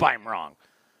hope I'm wrong.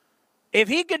 If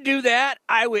he could do that,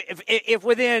 I would. If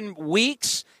within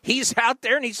weeks he's out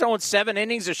there and he's throwing 7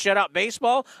 innings of shutout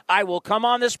baseball, I will come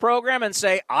on this program and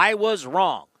say I was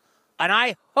wrong, and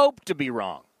I hope to be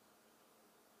wrong.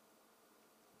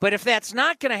 But if that's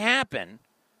not going to happen,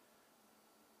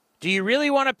 do you really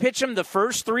want to pitch him the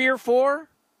first 3 or 4?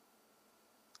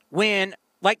 When,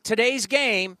 like today's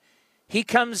game, he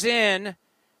comes in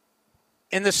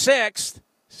the 6th,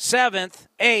 7th,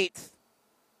 8th,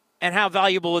 and how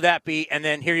valuable would that be? And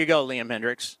then here you go, Liam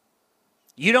Hendriks.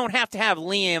 You don't have to have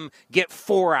Liam get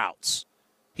 4 outs.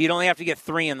 He'd only have to get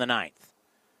 3 in the 9th.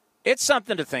 It's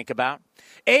something to think about.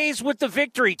 A's with the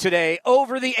victory today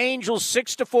over the Angels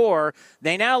 6-4.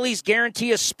 They now at least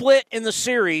guarantee a split in the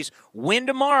series. Win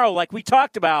tomorrow, like we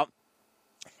talked about.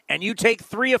 And you take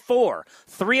 3 of 4.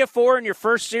 3 of 4 in your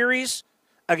first series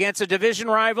against a division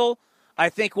rival, I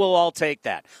think we'll all take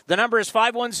that. The number is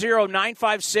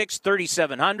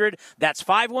 510-956-3700. That's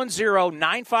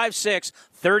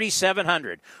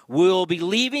 510-956-3700. We'll be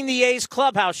leaving the A's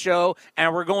Clubhouse show,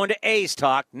 and we're going to A's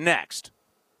Talk next.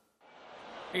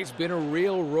 It's been a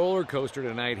real roller coaster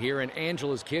tonight here in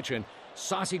Angela's Kitchen.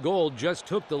 Saucy Gold just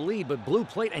took the lead, but Blue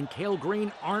Plate and Kale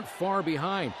Green aren't far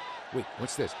behind. Wait,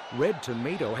 what's this? Red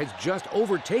Tomato has just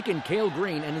overtaken Kale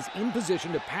Green and is in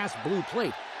position to pass Blue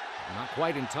Plate. Not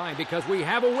quite in time because we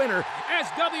have a winner.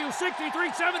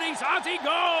 SW6370 Saucy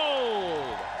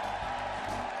Gold!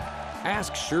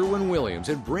 Ask Sherwin-Williams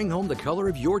and bring home the color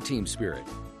of your team spirit.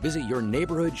 Visit your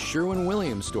neighborhood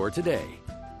Sherwin-Williams store today.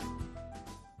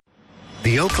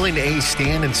 The Oakland A's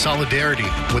stand in solidarity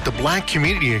with the black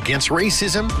community against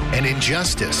racism and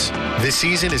injustice. This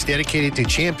season is dedicated to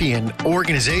champion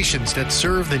organizations that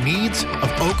serve the needs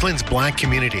of Oakland's black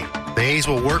community. The A's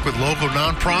will work with local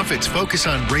nonprofits focused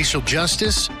on racial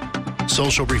justice,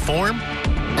 social reform,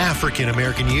 African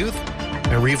American youth,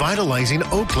 and revitalizing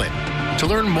Oakland. To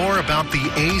learn more about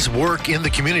the A's work in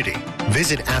the community,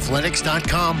 visit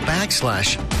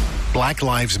athletics.com/Black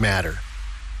Lives Matter.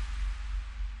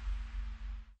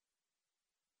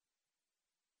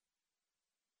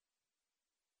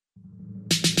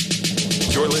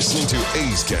 You're listening to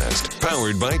A's Cast,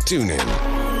 powered by TuneIn.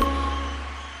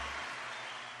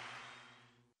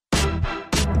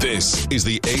 This is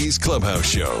the A's Clubhouse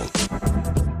Show.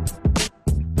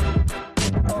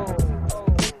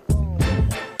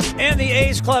 And the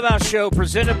A's Clubhouse Show,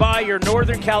 presented by your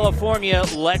Northern California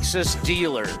Lexus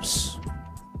dealers.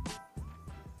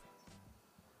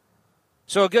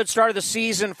 So a good start of the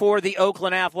season for the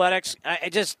Oakland Athletics.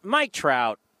 Mike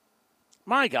Trout,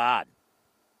 my God.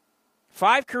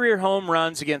 5 career home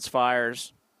runs against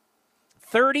Friars.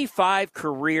 35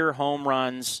 career home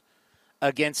runs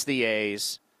against the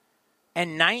A's.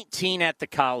 And 19 at the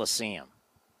Coliseum.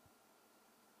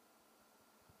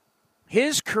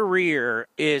 His career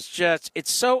is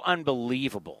it's so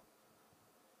unbelievable.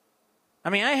 I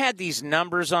mean, I had these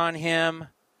numbers on him.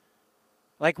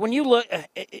 Like, when you look,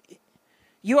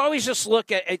 you always just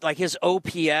look at like his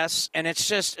OPS, and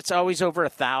it's always over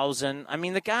 1,000. I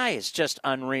mean, the guy is just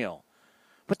unreal.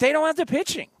 But they don't have the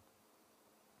pitching.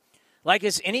 Like,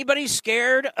 is anybody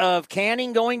scared of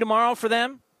Canning going tomorrow for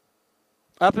them?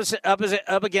 Up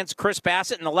against Chris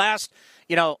Bassett in the last,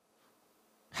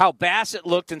 how Bassett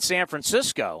looked in San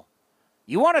Francisco.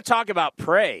 You want to talk about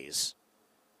praise.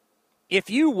 If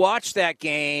you watch that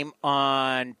game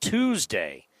on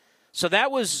Tuesday, so that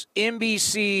was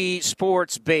NBC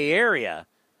Sports Bay Area,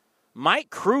 Mike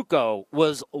Krukow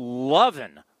was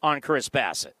loving on Chris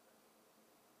Bassett.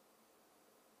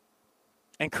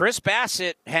 And Chris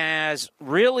Bassett has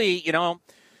really,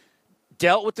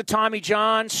 dealt with the Tommy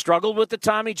John, struggled with the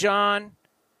Tommy John.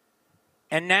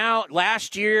 And now,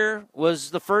 last year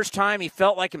was the first time he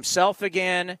felt like himself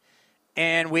again.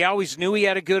 And we always knew he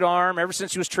had a good arm ever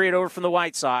since he was traded over from the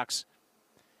White Sox.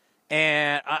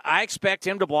 And I expect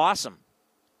him to blossom.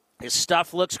 His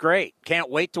stuff looks great. Can't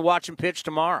wait to watch him pitch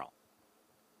tomorrow.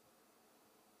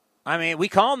 I mean, we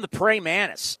call him the prey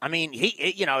mantis. I mean,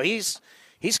 he's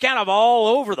kind of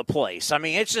all over the place. I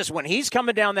mean, it's just when he's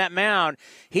coming down that mound,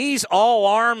 he's all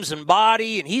arms and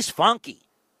body, and he's funky.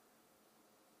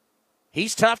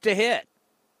 He's tough to hit.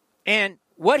 And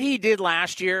what he did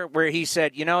last year where he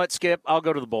said, you know what, Skip, I'll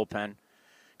go to the bullpen.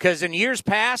 Because in years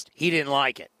past, he didn't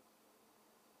like it.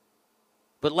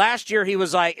 But last year he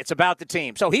was like, it's about the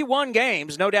team. So he won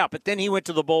games, no doubt, but then he went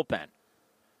to the bullpen.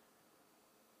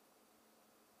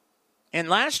 And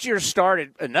last year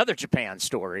started another Japan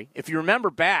story. If you remember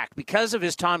back, because of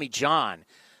his Tommy John,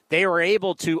 they were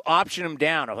able to option him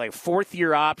down, like a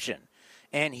 4th-year option.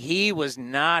 And he was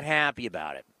not happy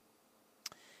about it.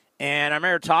 And I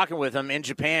remember talking with him in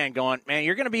Japan going, man,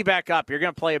 you're going to be back up. You're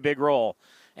going to play a big role.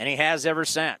 And he has ever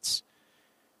since.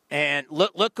 And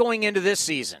look going into this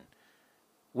season.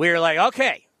 We're like,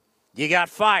 okay, you got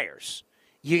Fiers.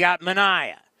 You got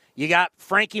Manaea. You got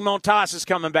Frankie Montas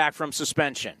coming back from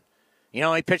suspension.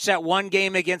 He pitched that one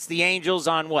game against the Angels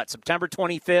on September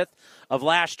 25th of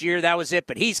last year. That was it,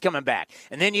 but he's coming back.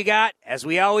 And then you got, as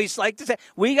we always like to say,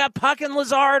 we got Puck and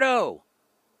Luzardo.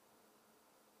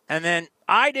 And then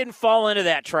I didn't fall into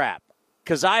that trap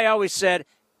because I always said,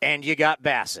 and you got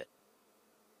Bassett.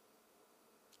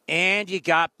 And you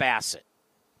got Bassett.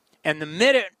 And the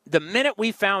minute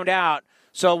we found out,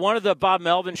 so one of the Bob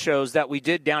Melvin shows that we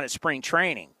did down at spring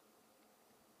training,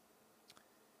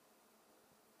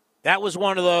 that was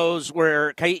one of those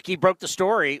where he broke the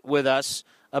story with us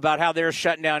about how they were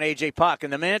shutting down A.J. Puck.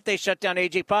 And the minute they shut down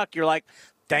A.J. Puck, you're like,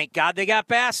 thank God they got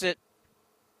Bassett.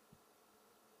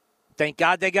 Thank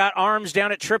God they got arms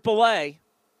down at AAA.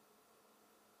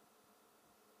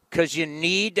 Because you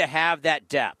need to have that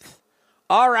depth.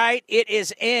 All right, it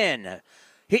is in.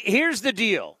 Here's the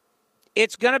deal.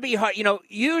 It's going to be hard.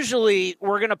 Usually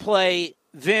we're going to play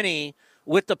Vinny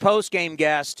with the postgame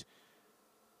guest.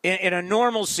 In a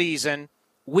normal season,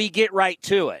 we get right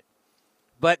to it.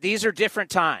 But these are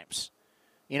different times.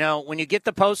 When you get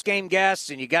the post-game guests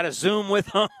and you got to Zoom with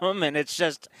them, and it's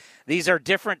just, these are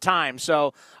different times.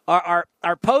 So our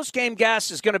post-game guest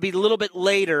is going to be a little bit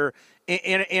later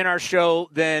in our show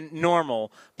than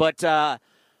normal. But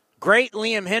great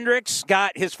Liam Hendriks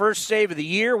got his first save of the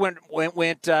year, went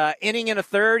inning in a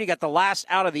third. He got the last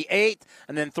out of the 8th,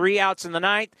 and then 3 outs in the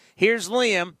 9th. Here's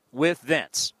Liam with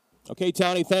Vince. Okay,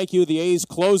 Tony, thank you. The A's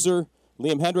closer,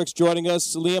 Liam Hendriks, joining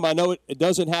us. Liam, I know it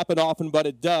doesn't happen often, but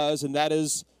it does, and that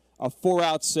is a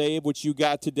 4-out save, which you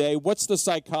got today. What's the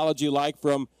psychology like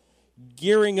from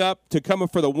gearing up to coming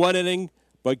for the 1 inning,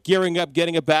 but gearing up,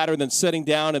 getting a batter, and then sitting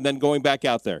down, and then going back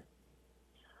out there?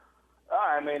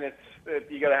 I mean,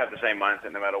 you got to have the same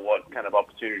mindset no matter what kind of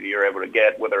opportunity you're able to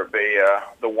get, whether it be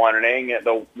the 1 inning,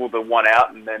 the 1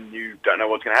 out, and then you don't know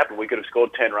what's going to happen. We could have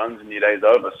scored 10 runs and your day's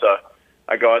over, so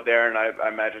I go out there and I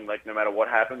imagine, like, no matter what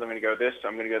happens, I'm going to go this,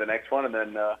 I'm going to go the next one, and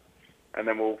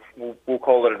then we'll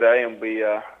call it a day and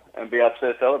be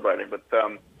upstairs celebrating. But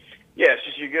yeah, it's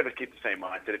just you got to keep the same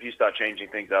mindset. If you start changing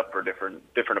things up for different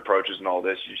approaches and all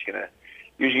this, you're just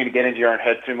gonna get into your own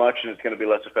head too much, and it's going to be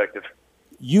less effective.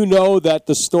 You know that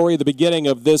the story at the beginning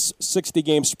of this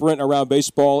 60-game sprint around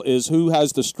baseball is who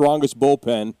has the strongest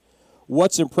bullpen.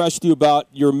 What's impressed you about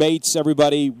your mates,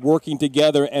 everybody working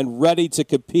together and ready to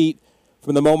compete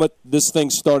from the moment this thing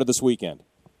started this weekend?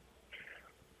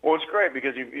 Well, it's great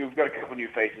because you've got a couple new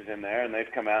faces in there, and they've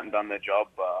come out and done their job.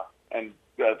 And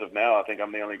as of now, I think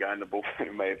I'm the only guy in the bullpen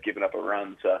who may have given up a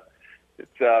run. So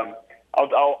it's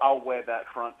I'll wear that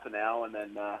front for now, and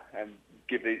then and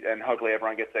hopefully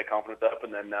everyone gets their confidence up.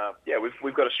 And then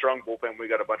we've got a strong bullpen. We've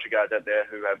got a bunch of guys out there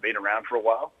who have been around for a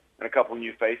while, and a couple of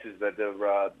new faces that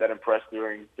impressed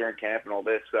during camp and all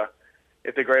this. So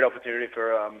it's a great opportunity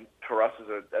for us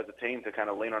as a team to kind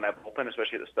of lean on our bullpen,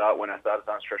 especially at the start when our starters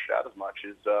aren't stretched out as much.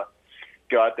 Is go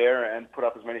out there and put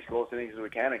up as many scoreless innings as we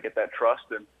can and get that trust.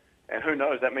 And who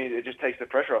knows? That means it just takes the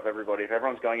pressure off everybody. If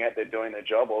everyone's going out there doing their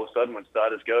job, all of a sudden when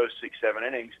starters go 6-7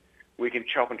 innings, we can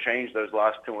chop and change those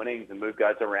last 2 innings and move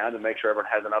guys around and make sure everyone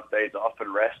has enough days off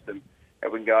and rest, and we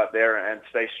can go out there and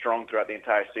stay strong throughout the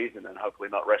entire season and hopefully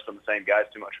not rest on the same guys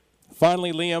too much.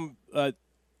 Finally, Liam,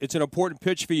 it's an important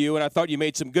pitch for you, and I thought you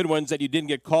made some good ones that you didn't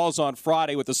get calls on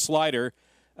Friday with the slider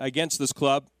against this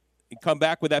club. You come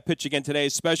back with that pitch again today,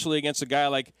 especially against a guy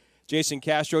like Jason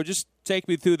Castro. Just take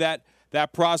me through that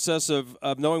process of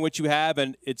knowing what you have.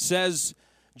 And it says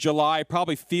July,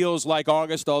 probably feels like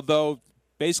August, although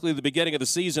basically the beginning of the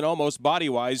season almost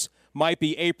body-wise might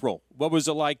be April. What was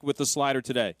it like with the slider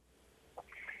today?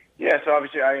 Yeah, so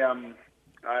obviously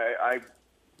I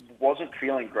wasn't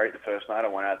feeling great the first night I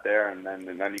went out there, and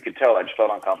then you could tell I just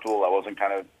felt uncomfortable. I wasn't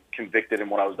kind of convicted in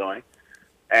what I was doing.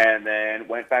 And then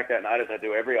went back that night as I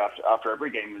do after every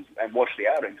game and watched the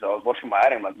outing. So I was watching my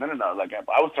outing like, no. Like,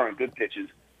 I was throwing good pitches.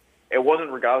 It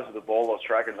wasn't regardless of the ball or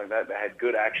strike and like that. They had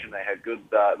good action. They had good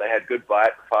bite.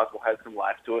 The fastball had some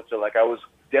life to it. So like I was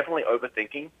definitely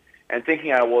overthinking and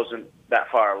thinking I wasn't that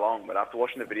far along. But after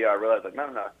watching the video, I realized like,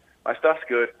 no. My stuff's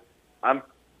good. I'm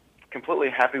completely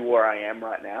happy where I am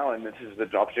right now, and this is the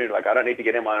opportunity. Like I don't need to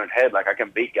get in my own head. Like I can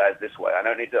beat guys this way. I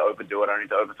don't need to overdo it. I don't need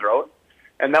to overthrow it.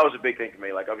 And that was a big thing for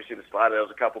me. Like obviously the slider, there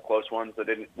was a couple close ones that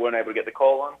weren't able to get the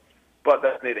call on. But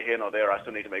that's neither here nor there. I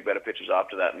still need to make better pitches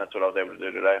after that, and that's what I was able to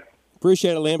do today.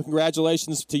 Appreciate it, Liam.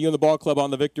 Congratulations to you and the ball club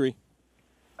on the victory.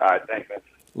 All right, thanks, man.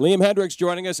 Liam Hendriks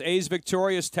joining us. A's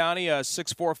victorious, Townie, a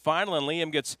 6-4 final, and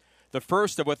Liam gets the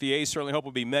first of what the A's certainly hope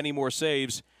will be many more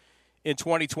saves in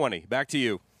 2020. Back to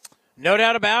you. No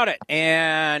doubt about it.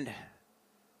 And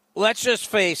let's just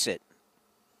face it.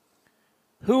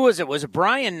 Who was it? Was it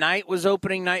Brian Knight was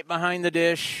opening night behind the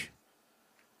dish?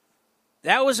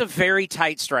 That was a very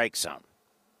tight strike zone.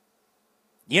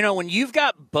 You know, when you've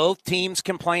got both teams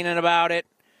complaining about it,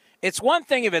 it's one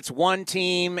thing if it's one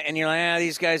team and you're like,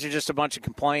 these guys are just a bunch of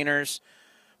complainers.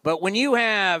 But when you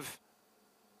have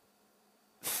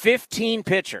 15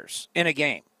 pitchers in a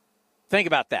game, think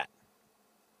about that.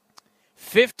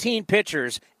 15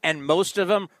 pitchers, and most of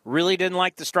them really didn't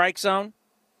like the strike zone.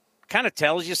 Kind of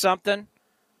tells you something.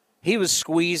 He was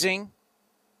squeezing.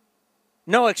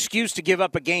 No excuse to give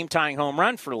up a game-tying home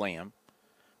run for Liam.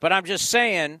 But I'm just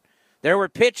saying, there were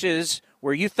pitches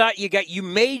where you thought you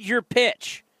made your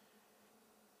pitch,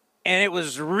 and it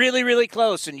was really, really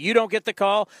close, and you don't get the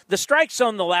call. The strike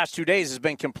zone the last 2 days has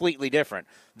been completely different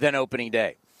than opening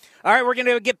day. All right, we're going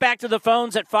to get back to the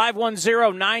phones at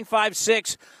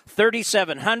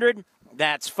 510-956-3700.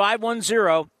 That's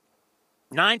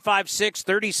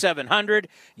 510-956-3700.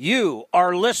 You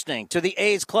are listening to the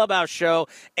A's Clubhouse Show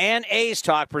and A's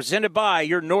Talk, presented by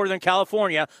your Northern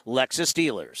California Lexus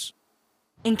dealers.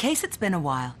 In case it's been a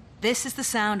while, this is the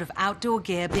sound of outdoor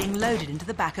gear being loaded into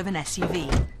the back of an SUV.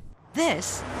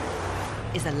 This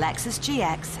is a Lexus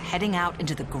GX heading out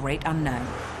into the great unknown.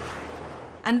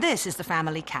 And this is the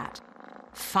family cat,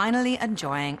 finally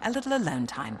enjoying a little alone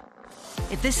time.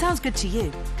 If this sounds good to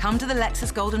you, come to the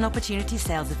Lexus Golden Opportunity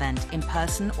Sales event in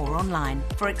person or online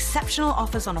for exceptional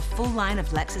offers on a full line of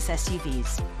Lexus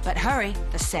SUVs. But hurry,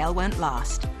 the sale won't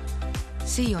last.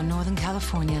 See your Northern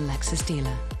California Lexus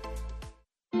dealer.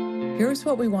 Here's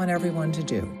what we want everyone to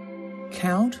do.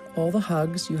 Count all the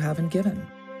hugs you haven't given,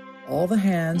 all the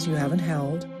hands you haven't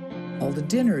held, all the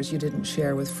dinners you didn't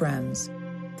share with friends,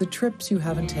 the trips you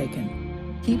haven't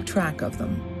taken. Keep track of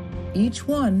them. Each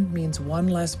one means one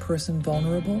less person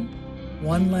vulnerable,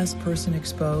 one less person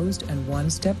exposed, and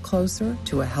one step closer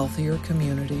to a healthier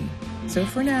community. So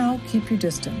for now, keep your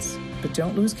distance, but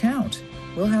don't lose count.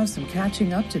 We'll have some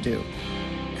catching up to do.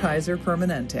 Kaiser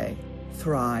Permanente.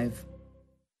 Thrive.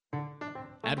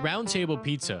 At Round Table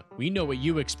Pizza, we know what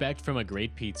you expect from a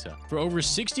great pizza. For over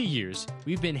 60 years,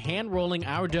 we've been hand-rolling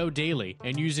our dough daily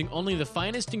and using only the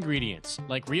finest ingredients,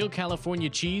 like real California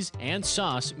cheese and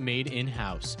sauce made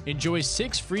in-house. Enjoy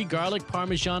 6 free garlic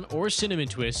parmesan or cinnamon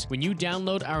twists when you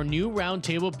download our new Round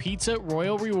Table Pizza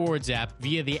Royal Rewards app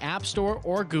via the App Store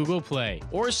or Google Play.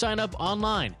 Or sign up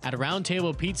online at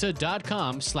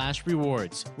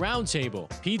roundtablepizza.com/rewards. Round Table,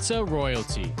 pizza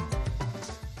royalty.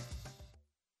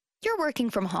 You're working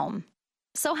from home.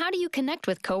 So how do you connect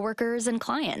with coworkers and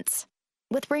clients?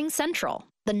 With RingCentral,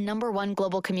 the #1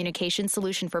 global communication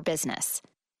solution for business.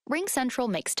 RingCentral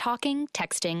makes talking,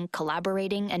 texting,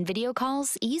 collaborating, and video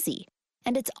calls easy.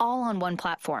 And it's all on one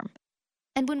platform.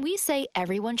 And when we say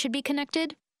everyone should be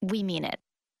connected, we mean it.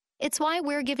 It's why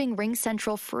we're giving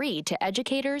RingCentral free to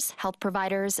educators, health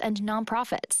providers, and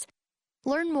nonprofits.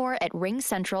 Learn more at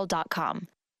ringcentral.com.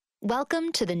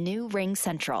 Welcome to the new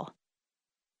RingCentral.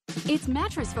 It's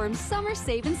Mattress Firm's Summer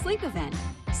Save and Sleep event.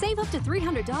 Save up to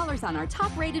 $300 on our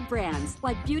top-rated brands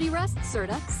like Beautyrest,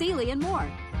 Serta, Sealy, and more.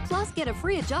 Plus, get a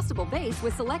free adjustable base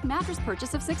with select mattress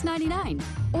purchase of $699.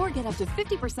 Or get up to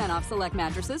 50% off select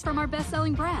mattresses from our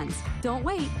best-selling brands. Don't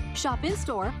wait. Shop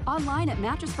in-store, online at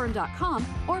mattressfirm.com,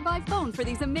 or by phone for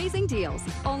these amazing deals.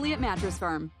 Only at Mattress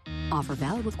Firm. Offer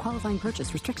valid with qualifying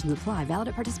purchase. Restrictions apply. Valid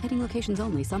at participating locations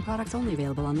only. Some products only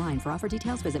available online. For offer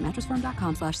details, visit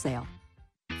mattressfirm.com/sale.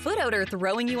 Foot odor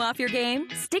throwing you off your game?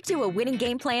 Stick to a winning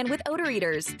game plan with Odor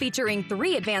Eaters, featuring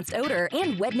 3 advanced odor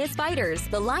and wetness fighters.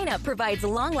 The lineup provides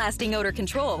long-lasting odor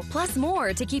control, plus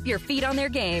more to keep your feet on their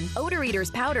game. Odor Eaters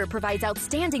powder provides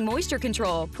outstanding moisture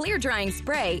control. Clear drying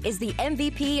spray is the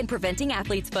MVP in preventing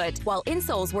athlete's foot, while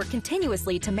insoles work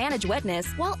continuously to manage wetness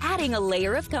while adding a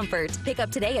layer of comfort. Pick up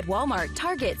today at Walmart,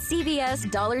 Target, CVS,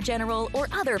 Dollar General, or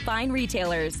other fine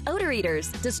retailers. Odor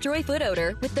Eaters, destroy foot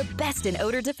odor with the best in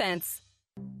odor defense.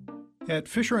 At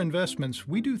Fisher Investments,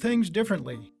 we do things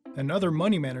differently, and other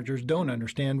money managers don't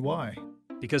understand why.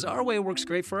 Because our way works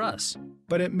great for us.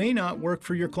 But it may not work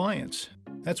for your clients.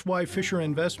 That's why Fisher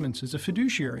Investments is a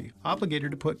fiduciary,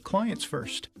 obligated to put clients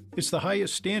first. It's the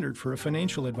highest standard for a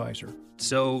financial advisor.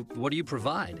 So, what do you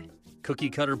provide?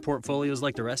 Cookie-cutter portfolios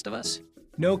like the rest of us?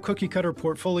 No cookie-cutter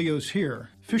portfolios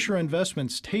here. Fisher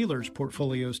Investments tailors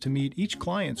portfolios to meet each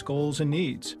client's goals and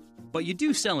needs. But you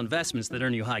do sell investments that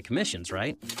earn you high commissions,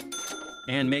 right?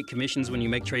 And make commissions when you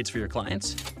make trades for your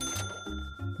clients?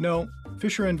 No,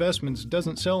 Fisher Investments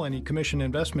doesn't sell any commission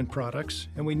investment products,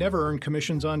 and we never earn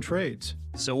commissions on trades.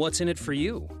 So what's in it for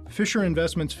you? Fisher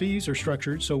Investments fees are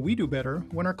structured so we do better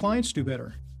when our clients do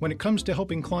better. When it comes to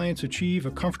helping clients achieve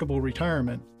a comfortable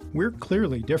retirement, we're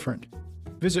clearly different.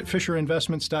 Visit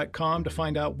FisherInvestments.com to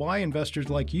find out why investors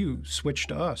like you switch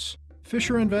to us.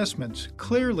 Fisher Investments,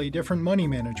 clearly different money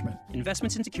management.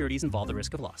 Investments in securities involve the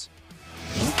risk of loss.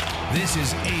 This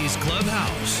is A's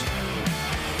Clubhouse.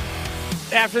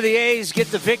 After the A's get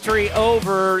the victory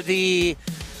over the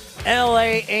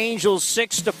LA Angels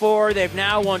 6-4, they've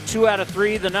now won 2 out of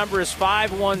 3. The number is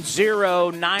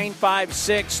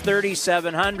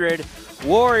 510-956-3700.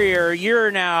 Warrior,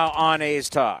 you're now on A's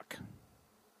Talk.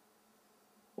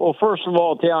 Well, first of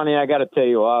all, Tony, I got to tell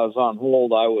you, I was on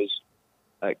hold.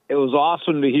 It was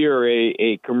awesome to hear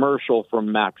a commercial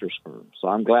from Mattress Firm. So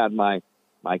I'm glad my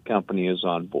company is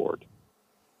on board.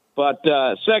 But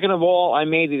second of all, I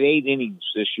made it 8 innings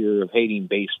this year of hating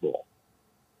baseball.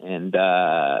 And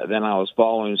then I was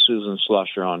following Susan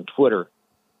Slusher on Twitter.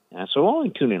 And I said, well, let me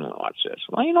tune in and watch this.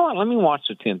 Well, you know what? Let me watch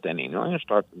the 10th inning. I'm going to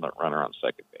start the runner on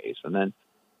second base. And then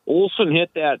Olson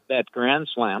hit that grand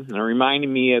slam. And it reminded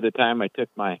me of the time I took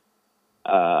my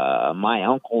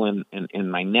uncle and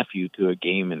my nephew to a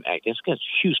game, and I guess against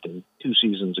Houston 2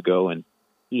 seasons ago, and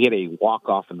he hit a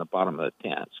walk-off in the bottom of the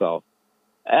 10th. So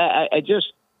I'm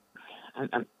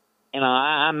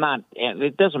not,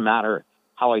 it doesn't matter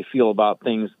how I feel about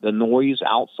things, the noise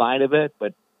outside of it,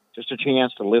 but just a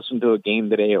chance to listen to a game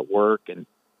today at work and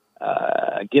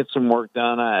get some work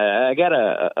done. I got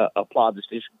to applaud the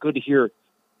station. Good to hear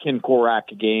Ken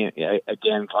Korak again.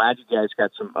 Glad you guys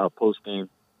got some post-game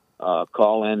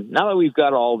call in. Now that we've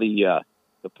got all the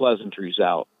pleasantries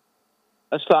out,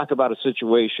 let's talk about a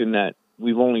situation that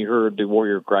we've only heard the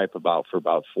Warrior gripe about for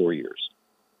about 4 years.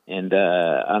 And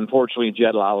unfortunately,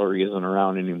 Jed Lowry isn't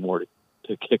around anymore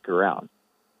to kick around.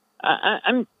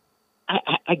 I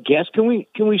guess can we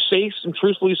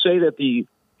truthfully say that the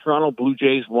Toronto Blue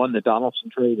Jays won the Donaldson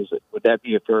trade? Would that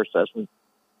be a fair assessment?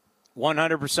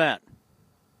 100%.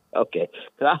 Okay,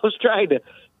 because I was trying to,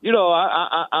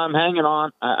 I'm hanging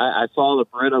on. I saw the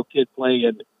Barreto kid play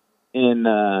in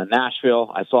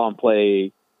Nashville. I saw him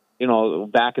play,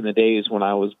 back in the days when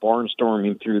I was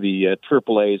barnstorming through the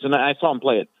AAAs, and I saw him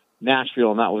play at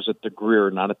Nashville, and that was at the Greer,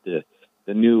 not at the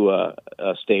new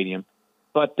stadium.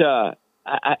 But I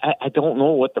don't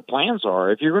know what the plans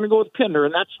are. If you're going to go with Pinder,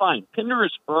 and that's fine. Pinder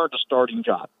has earned a starting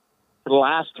job. For the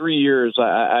last 3 years,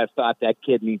 I've thought that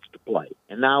kid needs to play.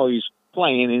 And now he's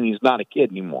playing, and he's not a kid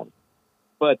anymore.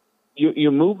 But you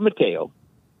move Mateo,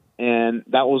 and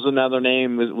that was another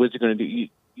name. What's he going to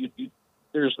do?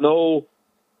 There's no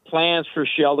plans for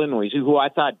Sheldon Noisy, who I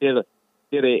thought did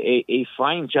a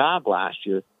fine job last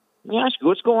year. Let me ask you,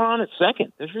 what's going on at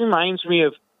second? This reminds me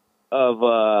of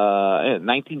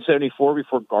 1974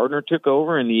 before Gardner took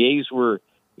over, and the A's were,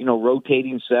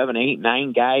 rotating 7, 8,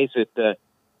 9 guys at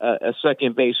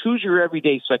second base. Who's your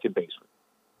everyday second baseman?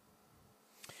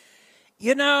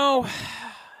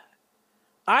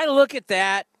 I look at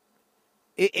that.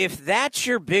 If that's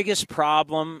your biggest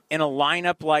problem in a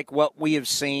lineup like what we have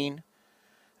seen,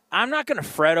 I'm not going to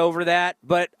fret over that,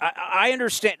 but I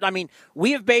understand. I mean,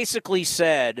 we have basically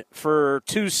said for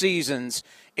 2 seasons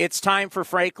it's time for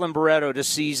Franklin Barreto to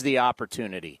seize the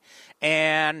opportunity.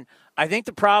 And I think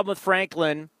the problem with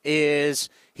Franklin is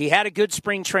he had a good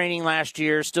spring training last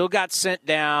year, still got sent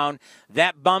down.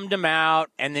 That bummed him out,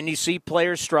 and then you see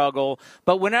players struggle.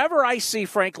 But whenever I see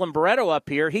Franklin Barreto up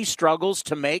here, he struggles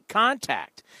to make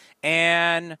contact.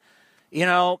 And,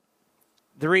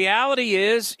 the reality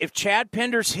is, if Chad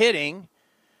Pinder's hitting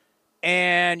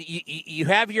and you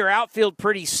have your outfield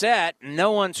pretty set and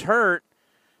no one's hurt,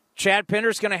 Chad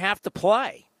Pinder's going to have to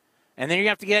play. And then you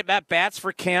have to get at bats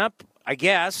for Kemp, I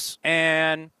guess.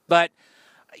 But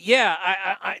yeah,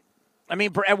 I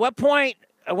mean, at what point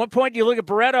do you look at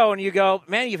Barreto and you go,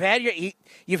 man,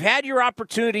 you've had your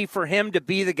opportunity for him to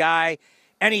be the guy,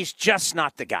 and he's just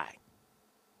not the guy.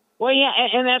 Well, yeah,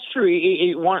 and that's true.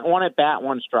 He one at bat,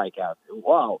 1 strikeout.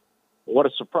 Wow, what a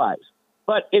surprise!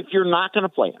 But if you're not going to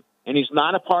play him, and he's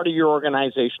not a part of your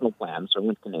organizational plans, so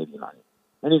with Canadian on it,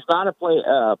 and he's not a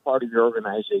part of your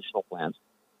organizational plans,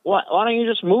 why don't you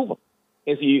just move him?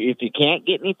 If you can't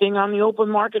get anything on the open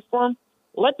market for him,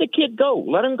 let the kid go.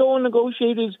 Let him go and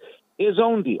negotiate his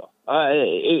own deal.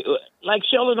 Like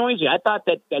Sheldon Noisy, I thought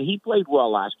that he played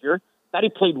well last year. Thought he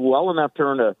played well enough to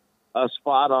earn a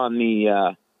spot on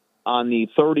the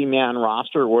 30-man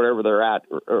roster or whatever they're at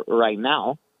right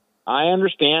now. I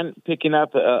understand picking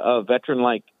up a veteran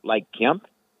like Kemp,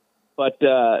 but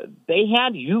they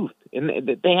had youth,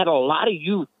 and they had a lot of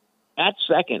youth at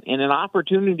second and an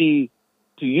opportunity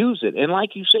to use it. And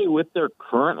like you say, with their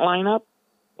current lineup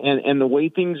and the way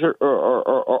things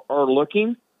are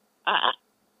looking,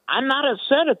 I'm not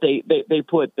upset if they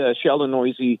put Sheldon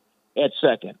Noisy at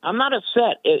second. I'm not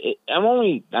upset. I don't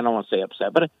want to say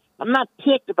upset, but I'm not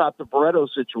ticked about the Barreto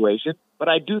situation, but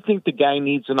I do think the guy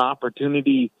needs an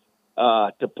opportunity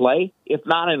to play. If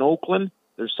not in Oakland,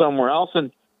 there's somewhere else.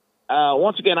 And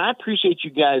once again, I appreciate you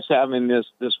guys having this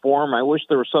forum. I wish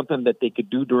there was something that they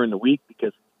could do during the week,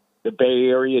 because the Bay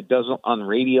Area doesn't on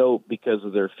radio because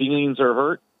of their feelings are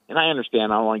hurt. And I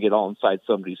understand I don't want to get all inside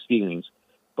somebody's feelings.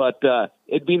 But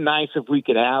it'd be nice if we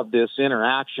could have this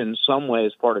interaction some way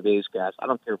as part of A's Cast. I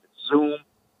don't care if it's Zoom.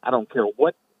 I don't care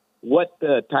what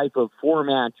type of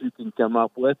format you can come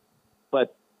up with.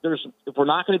 But if we're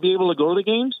not going to be able to go to the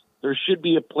games, there should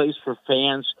be a place for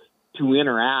fans to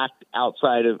interact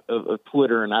outside of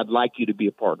Twitter, and I'd like you to be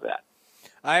a part of that.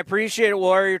 I appreciate it,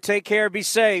 Warrior. Take care. Be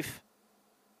safe.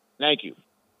 Thank you.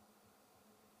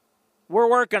 We're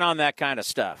working on that kind of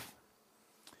stuff.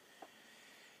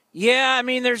 Yeah, I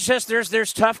mean, there's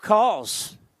tough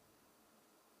calls.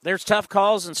 There's tough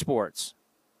calls in sports.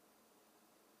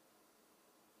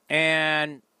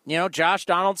 And, Josh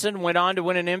Donaldson went on to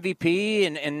win an MVP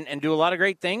and do a lot of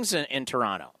great things in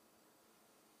Toronto.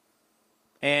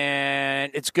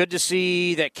 And it's good to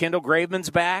see that Kendall Graveman's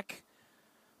back.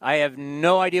 I have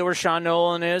no idea where Sean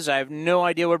Nolan is. I have no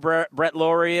idea where Brett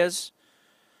Lawrie is.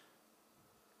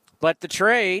 But the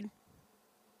trade,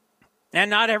 and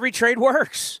not every trade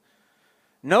works.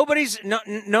 Nobody's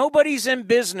in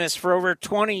business for over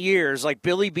 20 years like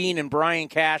Billy Beane and Brian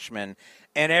Cashman,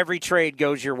 and every trade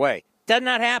goes your way. Does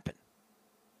not happen.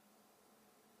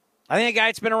 I think a guy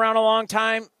that's been around a long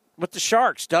time with the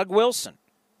Sharks, Doug Wilson.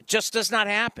 It just does not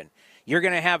happen. You're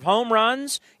going to have home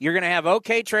runs. You're going to have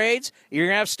okay trades. You're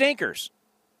going to have stinkers.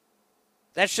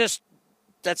 That's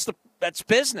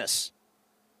business.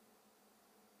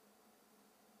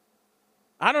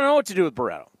 I don't know what to do with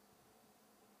Barreto.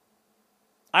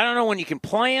 I don't know when you can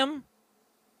play him.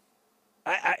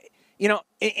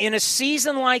 In a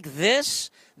season like this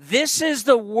is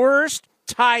the worst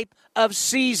type of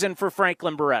season for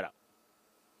Franklin Barreto.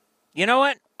 You know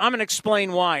what? I'm going to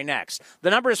explain why next. The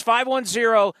number is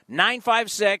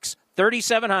 510-956-3260.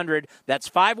 3700. That's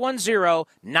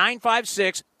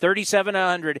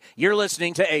 510-956-3700. You're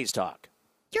listening to A's Talk.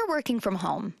 You're working from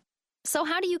home. So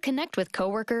how do you connect with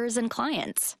coworkers and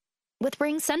clients? With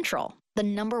RingCentral, the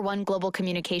 #1 global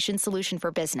communication solution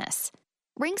for business.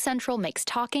 RingCentral makes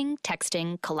talking,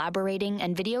 texting, collaborating,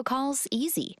 and video calls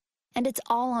easy. And it's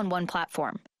all on one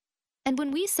platform. And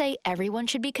when we say everyone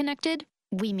should be connected,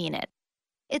 we mean it.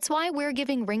 It's why we're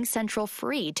giving RingCentral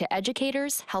free to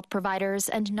educators, health providers,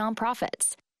 and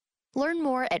nonprofits. Learn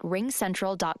more at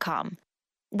ringcentral.com.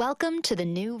 Welcome to the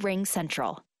new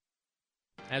RingCentral.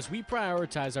 As we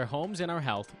prioritize our homes and our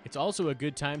health, it's also a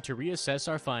good time to reassess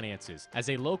our finances. As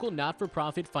a local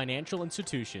not-for-profit financial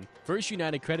institution, First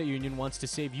United Credit Union wants to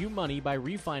save you money by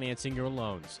refinancing your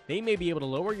loans. They may be able to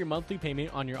lower your monthly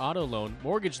payment on your auto loan,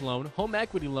 mortgage loan, home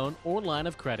equity loan, or line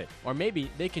of credit. Or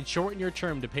maybe they can shorten your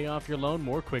term to pay off your loan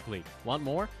more quickly. Want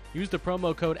more? Use the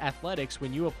promo code ATHLETICS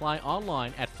when you apply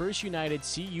online at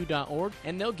firstunitedcu.org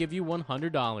and they'll give you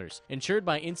 $100. Insured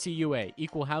by NCUA,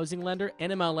 Equal Housing Lender,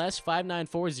 NMLS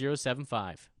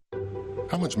 594075.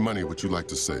 How much money would you like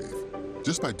to save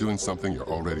just by doing something you're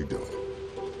already doing?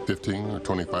 15 or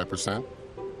 25%?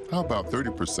 How about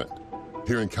 30%?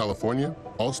 Here in California,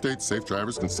 Allstate safe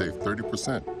drivers can save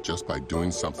 30% just by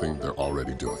doing something they're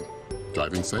already doing.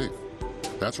 Driving safe.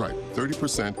 That's right,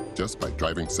 30% just by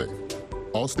driving safe.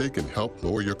 Allstate can help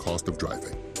lower your cost of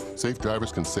driving. Safe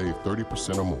drivers can save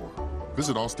 30% or more.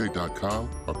 Visit allstate.com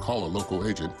or call a local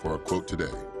agent for a quote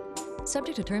today.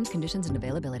 Subject to terms, conditions, and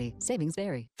availability. Savings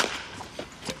vary.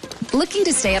 Looking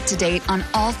to stay up to date on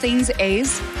all things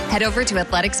A's? Head over to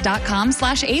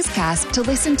athletics.com/A'sCast to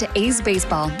listen to A's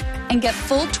baseball and get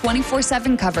full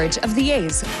 24/7 coverage of the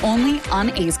A's only on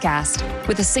A's Cast.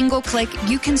 With a single click,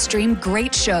 you can stream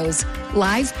great shows,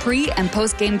 live pre- and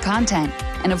post-game content,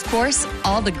 and of course,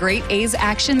 all the great A's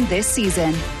action this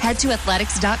season. Head to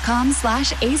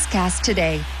athletics.com/A'sCast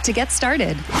today to get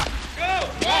started.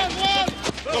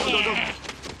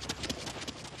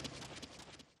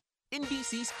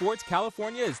 NBC Sports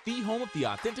California is the home of the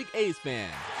authentic A's fan.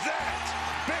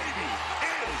 That baby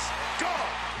is gone.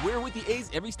 We're with the A's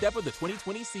every step of the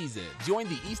 2020 season. Join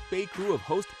the East Bay crew of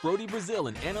host Brody Brazil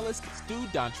and analyst Stu,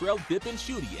 Dontrell, Dip, and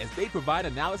Shooty as they provide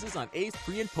analysis on A's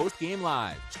pre- and post-game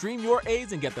live. Stream your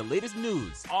A's and get the latest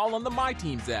news, all on the My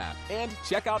Teams app. And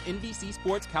check out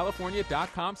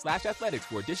NBCSportsCalifornia.com/athletics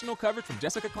for additional coverage from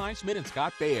Jessica Kleinschmidt and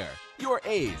Scott Bair. Your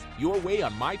A's, your way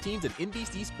on My Teams and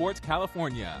NBC Sports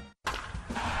California.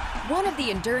 One of the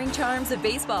enduring charms of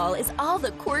baseball is all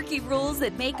the quirky rules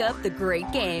that make up the great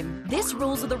game. This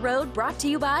Rules of the Road brought to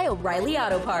you by O'Reilly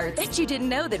Auto Parts. Bet you didn't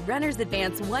know that runners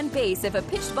advance one base if a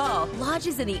pitched ball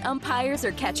lodges in the umpire's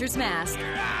or catcher's mask.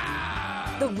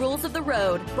 The Rules of the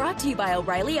Road brought to you by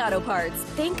O'Reilly Auto Parts.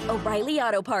 Think O'Reilly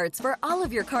Auto Parts for all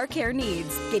of your car care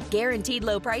needs. Get guaranteed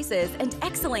low prices and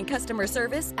excellent customer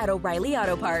service at O'Reilly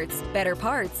Auto Parts. Better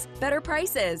parts, better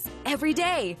prices, every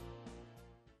day.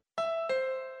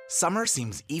 Summer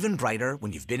seems even brighter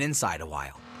when you've been inside a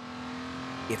while.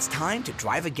 It's time to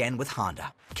drive again with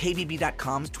Honda,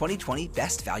 KBB.com's 2020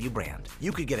 Best Value brand.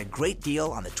 You could get a great deal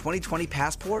on the 2020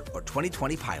 Passport or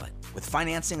 2020 Pilot, with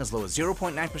financing as low as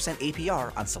 0.9%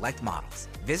 APR on select models.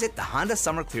 Visit the Honda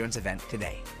Summer Clearance event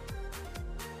today.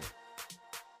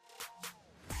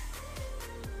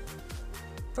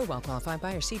 For well-qualified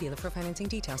buyers, see dealer for financing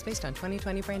details based on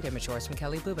 2020 brand image source from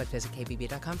Kelley Blue Book. Visit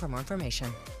KBB.com for more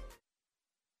information.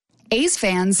 A's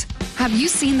fans, have you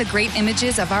seen the great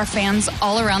images of our fans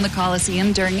all around the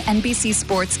Coliseum during NBC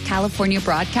Sports California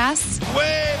broadcasts?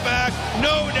 Way back,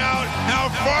 no doubt. How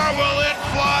far will it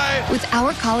fly? With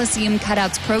our Coliseum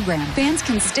Cutouts program, fans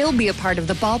can still be a part of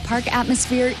the ballpark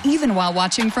atmosphere even while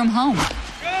watching from home.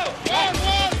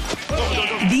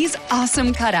 These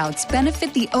awesome cutouts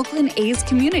benefit the Oakland A's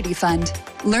Community Fund.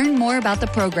 Learn more about the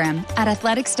program at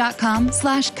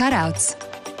athletics.com/cutouts.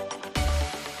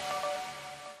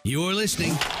 You're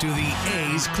listening to the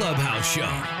A's Clubhouse Show.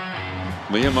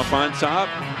 Liam up on top.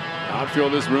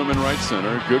 Outfield is room in right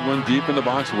center. Good one deep in the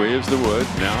box. Waves the wood.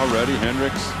 Now ready.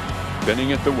 Hendricks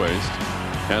bending at the waist.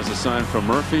 Has a sign from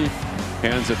Murphy.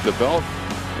 Hands at the belt.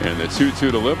 And the 2-2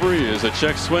 delivery is a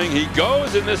check swing. He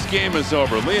goes, and this game is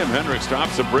over. Liam Hendricks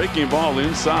drops a breaking ball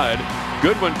inside.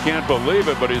 Goodwin can't believe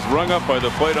it, but he's rung up by the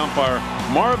plate umpire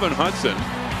Marvin Hudson.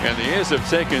 And the A's have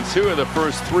taken 2 of the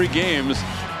first 3 games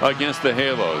against the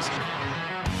Halos.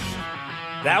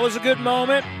 That was a good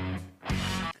moment.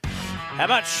 How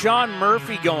about Sean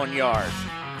Murphy going yard?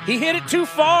 He hit it too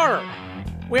far.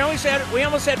 We almost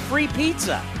had free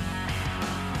pizza.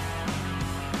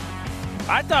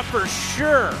 I thought for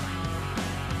sure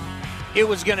it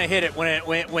was going to hit it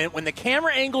when the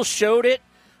camera angle showed it.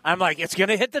 I'm like, it's going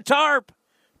to hit the tarp.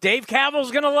 Dave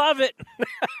Cavill's going to love it.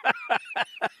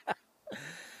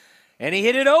 And he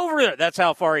hit it over. That's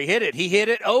how far he hit it. He hit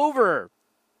it over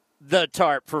the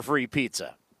tarp for free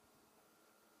pizza.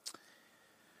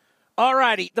 All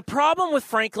righty. The problem with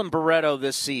Franklin Barreto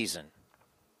this season,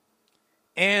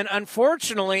 and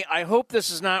unfortunately, I hope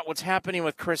this is not what's happening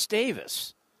with Chris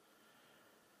Davis.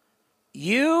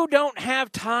 You don't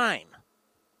have time.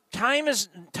 Time is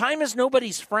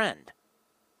nobody's friend.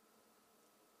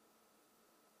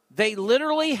 They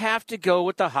literally have to go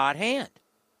with the hot hand.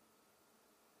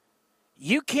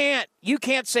 You can't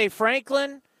say,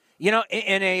 Franklin, in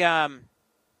a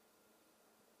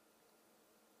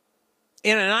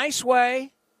nice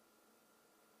way.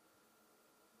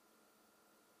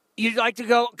 You'd like to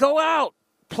go out,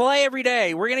 play every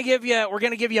day. We're gonna give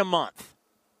you a month.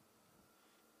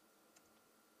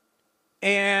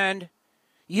 And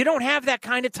you don't have that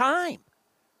kind of time.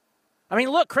 I mean,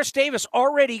 look, Chris Davis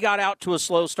already got out to a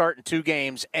slow start in 2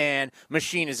 games, and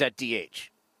Machine is at DH.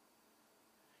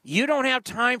 You don't have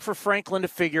time for Franklin to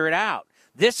figure it out.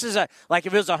 This is like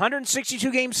if it was a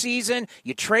 162-game season,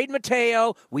 you trade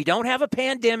Mateo, we don't have a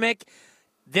pandemic,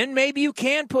 then maybe you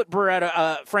can put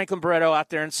Franklin Barreto out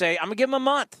there and say, I'm going to give him a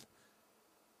month.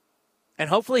 And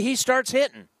hopefully he starts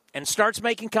hitting and starts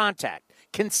making contact,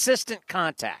 consistent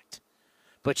contact.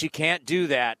 But you can't do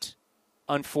that,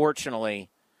 unfortunately,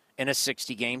 in a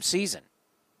 60-game season.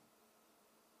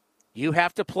 You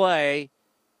have to play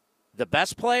the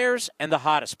best players and the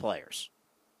hottest players.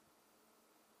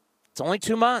 It's only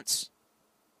 2 months.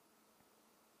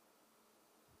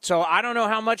 So I don't know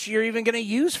how much you're even going to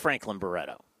use Franklin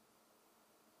Barreto.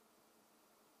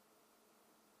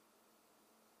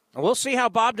 We'll see how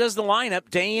Bob does the lineup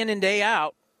day in and day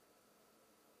out.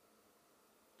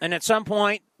 And at some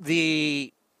point,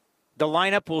 the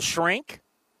lineup will shrink.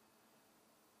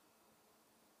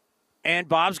 And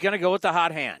Bob's going to go with the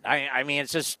hot hand. I mean,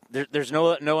 it's just there's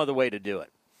no other way to do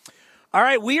it. All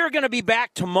right, we are going to be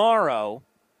back tomorrow,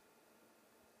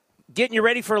 getting you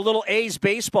ready for a little A's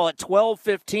baseball at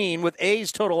 12:15 with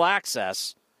A's Total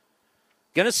Access.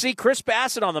 Going to see Chris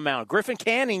Bassett on the mound. Griffin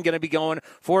Canning going to be going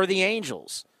for the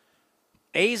Angels.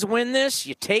 A's win this.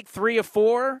 You take 3 of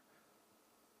 4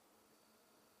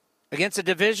 against a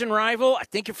division rival. I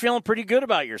think you're feeling pretty good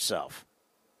about yourself.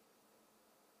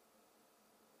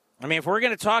 I mean, if we're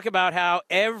going to talk about how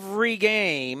every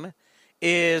game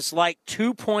is like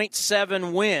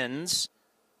 2.7 wins,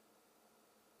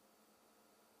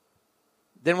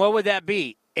 then what would that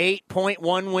be?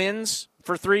 8.1 wins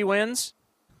for 3 wins?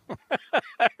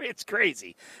 It's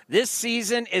crazy. This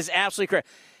season is absolutely crazy.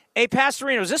 Hey,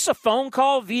 Pastorino, is this a phone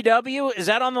call, VW? Is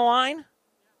that on the line?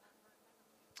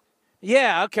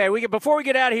 Yeah, okay. Before we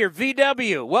get out of here,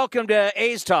 VW, welcome to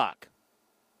A's Talk.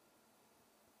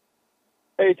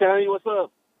 Hey, Tony, what's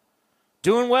up?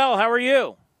 Doing well. How are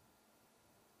you?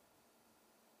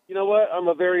 You know what? I'm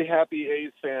a very happy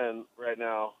A's fan right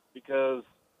now because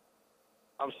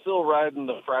I'm still riding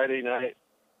the Friday night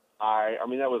high. I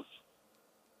mean, that was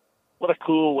what a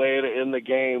cool way to end the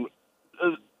game.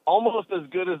 Almost as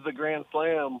good as the Grand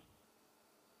Slam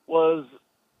was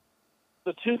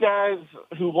the 2 guys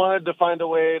who wanted to find a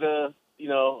way to,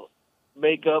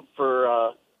 make up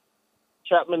for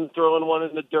Chapman throwing one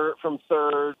in the dirt from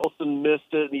third. Olsen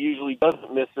missed it, and he usually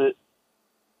doesn't miss it.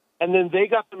 And then they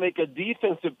got to make a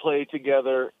defensive play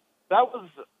together. That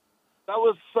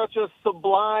was such a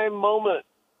sublime moment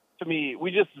to me.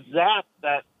 We just zapped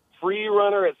that free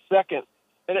runner at second,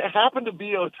 and it happened to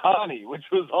be Ohtani, which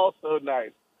was also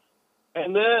nice.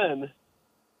 And then,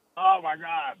 oh my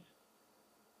God,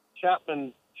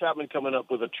 Chapman coming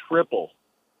up with a triple.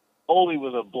 Ole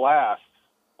was a blast.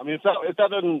 I mean, if that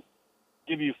doesn't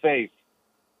give you faith,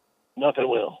 nothing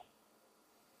will.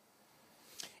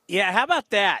 Yeah, how about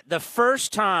that? The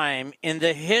first time in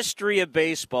the history of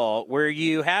baseball where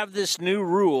you have this new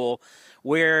rule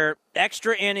where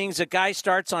extra innings, a guy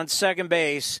starts on second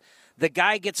base, the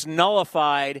guy gets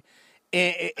nullified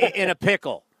in a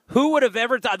pickle. Who would have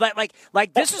ever thought?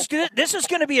 Like this is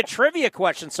going to be a trivia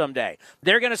question someday.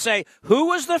 They're going to say, who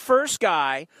was the first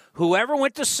guy who ever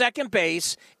went to second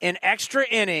base in extra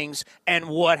innings, and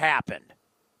what happened?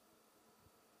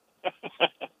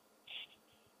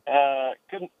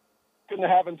 Couldn't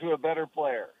happen to a better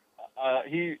player.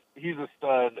 He's a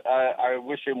stud. I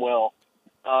wish him well.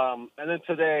 And then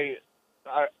today,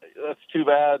 that's too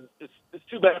bad. It's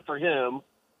too bad for him,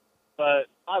 but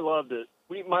I loved it.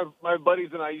 My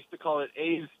buddies and I used to call it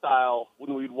A's style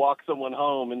when we'd walk someone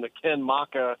home in the Ken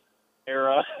Maka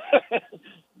era,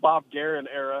 Bob Guerin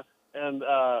era. And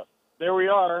there we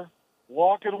are,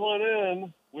 walking one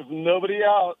in with nobody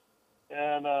out.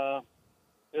 And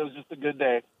It was just a good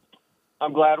day.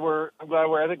 I'm glad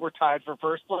I think we're tied for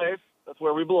first place. That's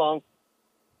where we belong.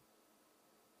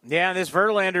 Yeah, this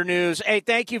Verlander news. Hey,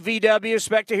 thank you, VW.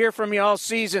 Expect to hear from you all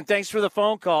season. Thanks for the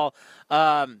phone call.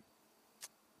 Yeah,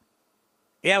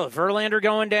 with Verlander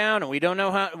going down, and we don't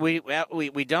know how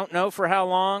we don't know for how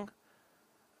long.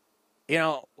 You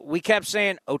know, we kept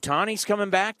saying Ohtani's coming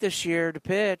back this year to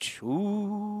pitch.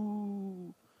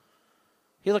 Ooh,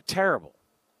 he looked terrible.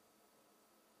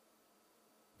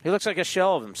 He looks like a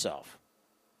shell of himself.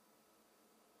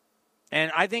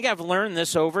 And I think I've learned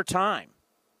this over time.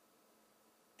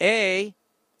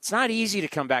 It's not easy to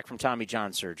come back from Tommy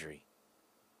John surgery.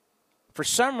 For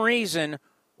some reason,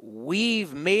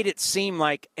 we've made it seem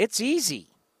like it's easy.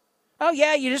 Oh,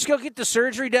 yeah, you just go get the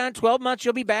surgery done. 12 months,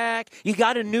 you'll be back. You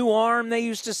got a new arm, they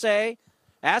used to say.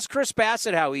 Ask Chris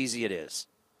Bassett how easy it is.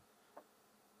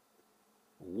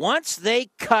 Once they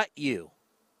cut you,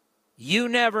 you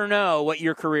never know what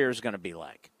your career is going to be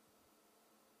like.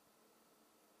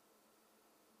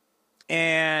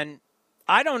 And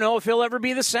I don't know if he'll ever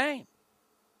be the same.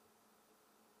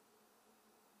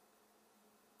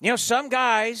 You know, some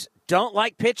guys don't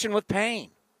like pitching with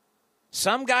pain.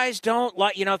 Some guys don't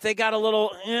like, you know, if they got a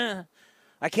little,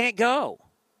 I can't go.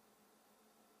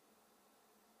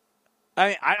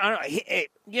 I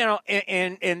don't know.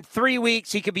 In 3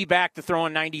 weeks, he could be back to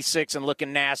throwing 96 and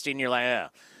looking nasty, and you're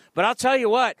like, But I'll tell you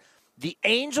what, the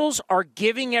Angels are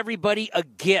giving everybody a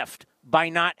gift by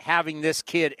not having this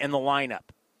kid in the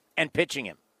lineup and pitching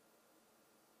him.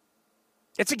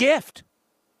 It's a gift.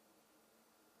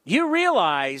 You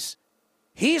realize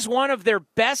he's one of their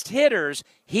best hitters.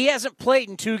 He hasn't played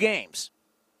in 2 games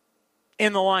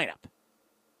in the lineup.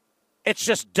 It's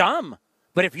just dumb.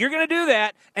 But if you're going to do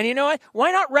that, and you know what?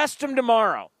 Why not rest him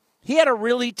tomorrow? He had a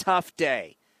really tough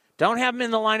day. Don't have him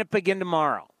in the lineup again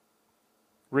tomorrow.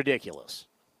 Ridiculous.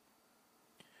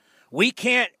 We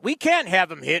can't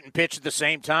have him hit and pitch at the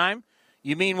same time.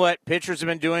 You mean what pitchers have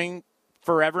been doing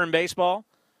forever in baseball?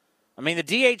 I mean, the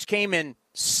DH came in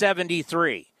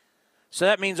 73. So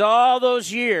that means all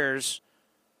those years,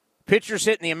 pitchers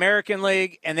hit in the American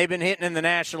League, and they've been hitting in the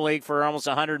National League for almost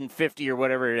 150 or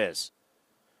whatever it is.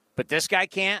 But this guy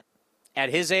can't. At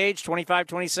his age, 25,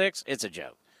 26, it's a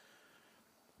joke.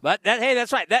 But,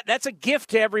 that's right. That's a gift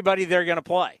to everybody they're going to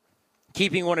play,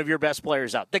 keeping one of your best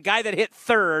players out. The guy that hit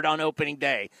third on opening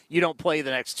day, you don't play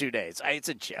the next 2 days. It's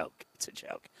a joke. It's a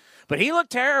joke. But he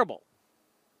looked terrible.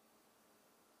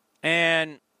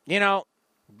 And, you know,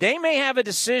 they may have a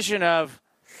decision of,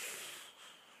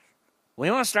 we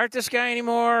don't want to start this guy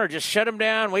anymore, or just shut him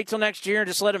down, wait till next year and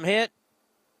just let him hit.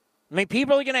 I mean,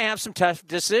 people are going to have some tough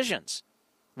decisions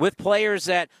with players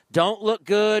that don't look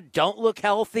good, don't look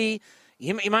healthy.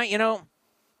 You might, you know,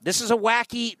 this is a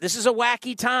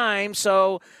wacky time,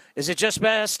 so is it just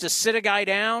best to sit a guy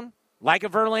down like a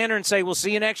Verlander and say, we'll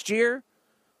see you next year?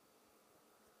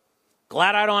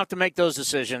 Glad I don't have to make those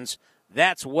decisions.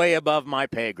 That's way above my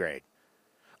pay grade.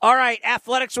 All right,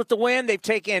 Athletics with the win. They've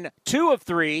taken 2 of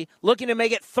 3, looking to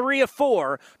make it 3 of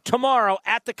 4 tomorrow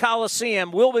at the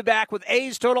Coliseum. We'll be back with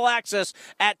A's Total Access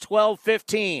at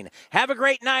 12:15. Have a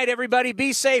great night, everybody.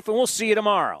 Be safe, and we'll see you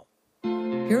tomorrow.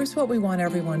 Here's what we want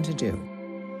everyone to do.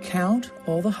 Count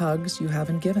all the hugs you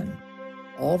haven't given,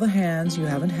 all the hands you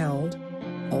haven't held,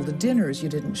 all the dinners you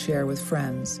didn't share with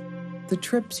friends, the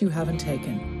trips you haven't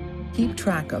taken. Keep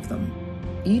track of them.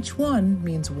 Each one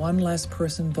means one less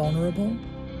person vulnerable,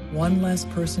 one less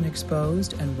person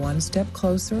exposed, and one step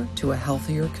closer to a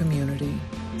healthier community.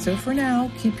 So for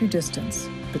now, keep your distance,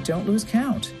 but don't lose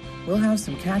count. We'll have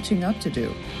some catching up to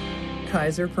do.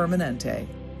 Kaiser Permanente.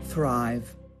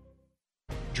 Thrive.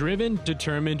 Driven,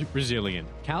 determined, resilient.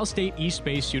 Cal State East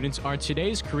Bay students are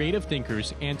today's creative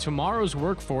thinkers and tomorrow's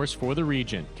workforce for the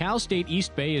region. Cal State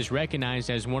East Bay is recognized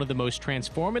as one of the most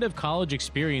transformative college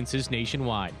experiences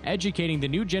nationwide, educating the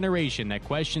new generation that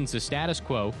questions the status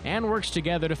quo and works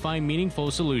together to find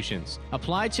meaningful solutions.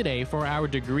 Apply today for our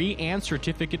degree and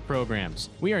certificate programs.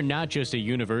 We are not just a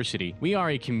university, we are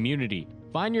a community.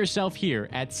 Find yourself here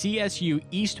at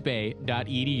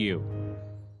csueastbay.edu.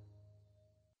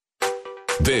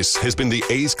 This has been the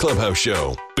A's Clubhouse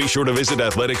Show. Be sure to visit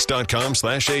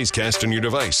athletics.com/A'scast on your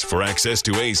device for access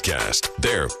to A's Cast.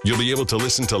 There, you'll be able to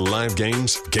listen to live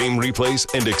games, game replays,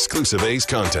 and exclusive A's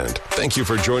content. Thank you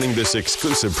for joining this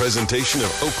exclusive presentation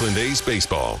of Oakland A's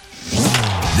baseball.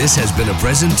 This has been a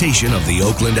presentation of the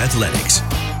Oakland Athletics.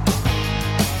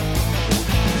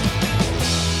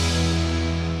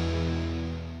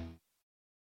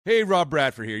 Hey, Rob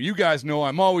Bradford here. You guys know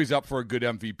I'm always up for a good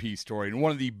MVP story, and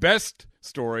one of the best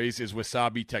stories is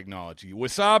Wasabi Technology.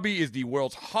 Wasabi is the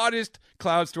world's hottest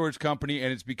cloud storage company,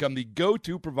 and it's become the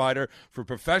go-to provider for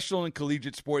professional and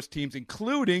collegiate sports teams,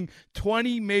 including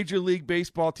 20 Major League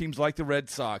Baseball teams like the Red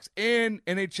Sox and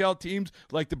NHL teams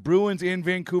like the Bruins and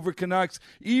Vancouver Canucks.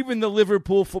 Even the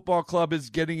Liverpool Football Club is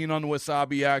getting in on the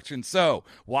Wasabi action. So,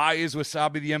 why is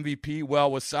Wasabi the MVP?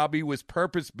 Well, Wasabi was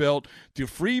purpose-built to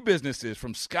free businesses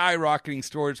from skyrocketing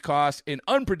storage costs and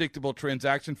unpredictable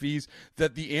transaction fees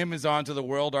that the Amazons of the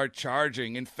world are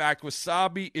charging. In fact,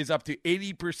 Wasabi is up to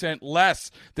 80% less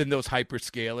than those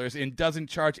hyperscalers and doesn't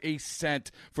charge a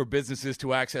cent for businesses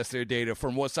to access their data.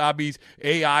 From Wasabi's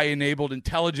AI-enabled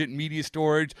intelligent media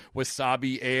storage,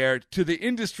 Wasabi Air, to the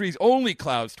industry's only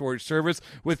cloud storage service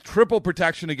with triple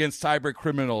protection against cyber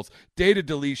criminals, data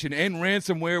deletion, and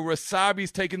ransomware,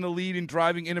 Wasabi's taken the lead in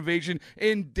driving innovation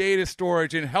in data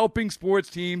storage and helping sports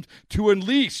teams to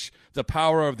unleash the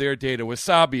power of their data.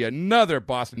 Wasabi, another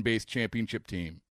Boston-based championship team.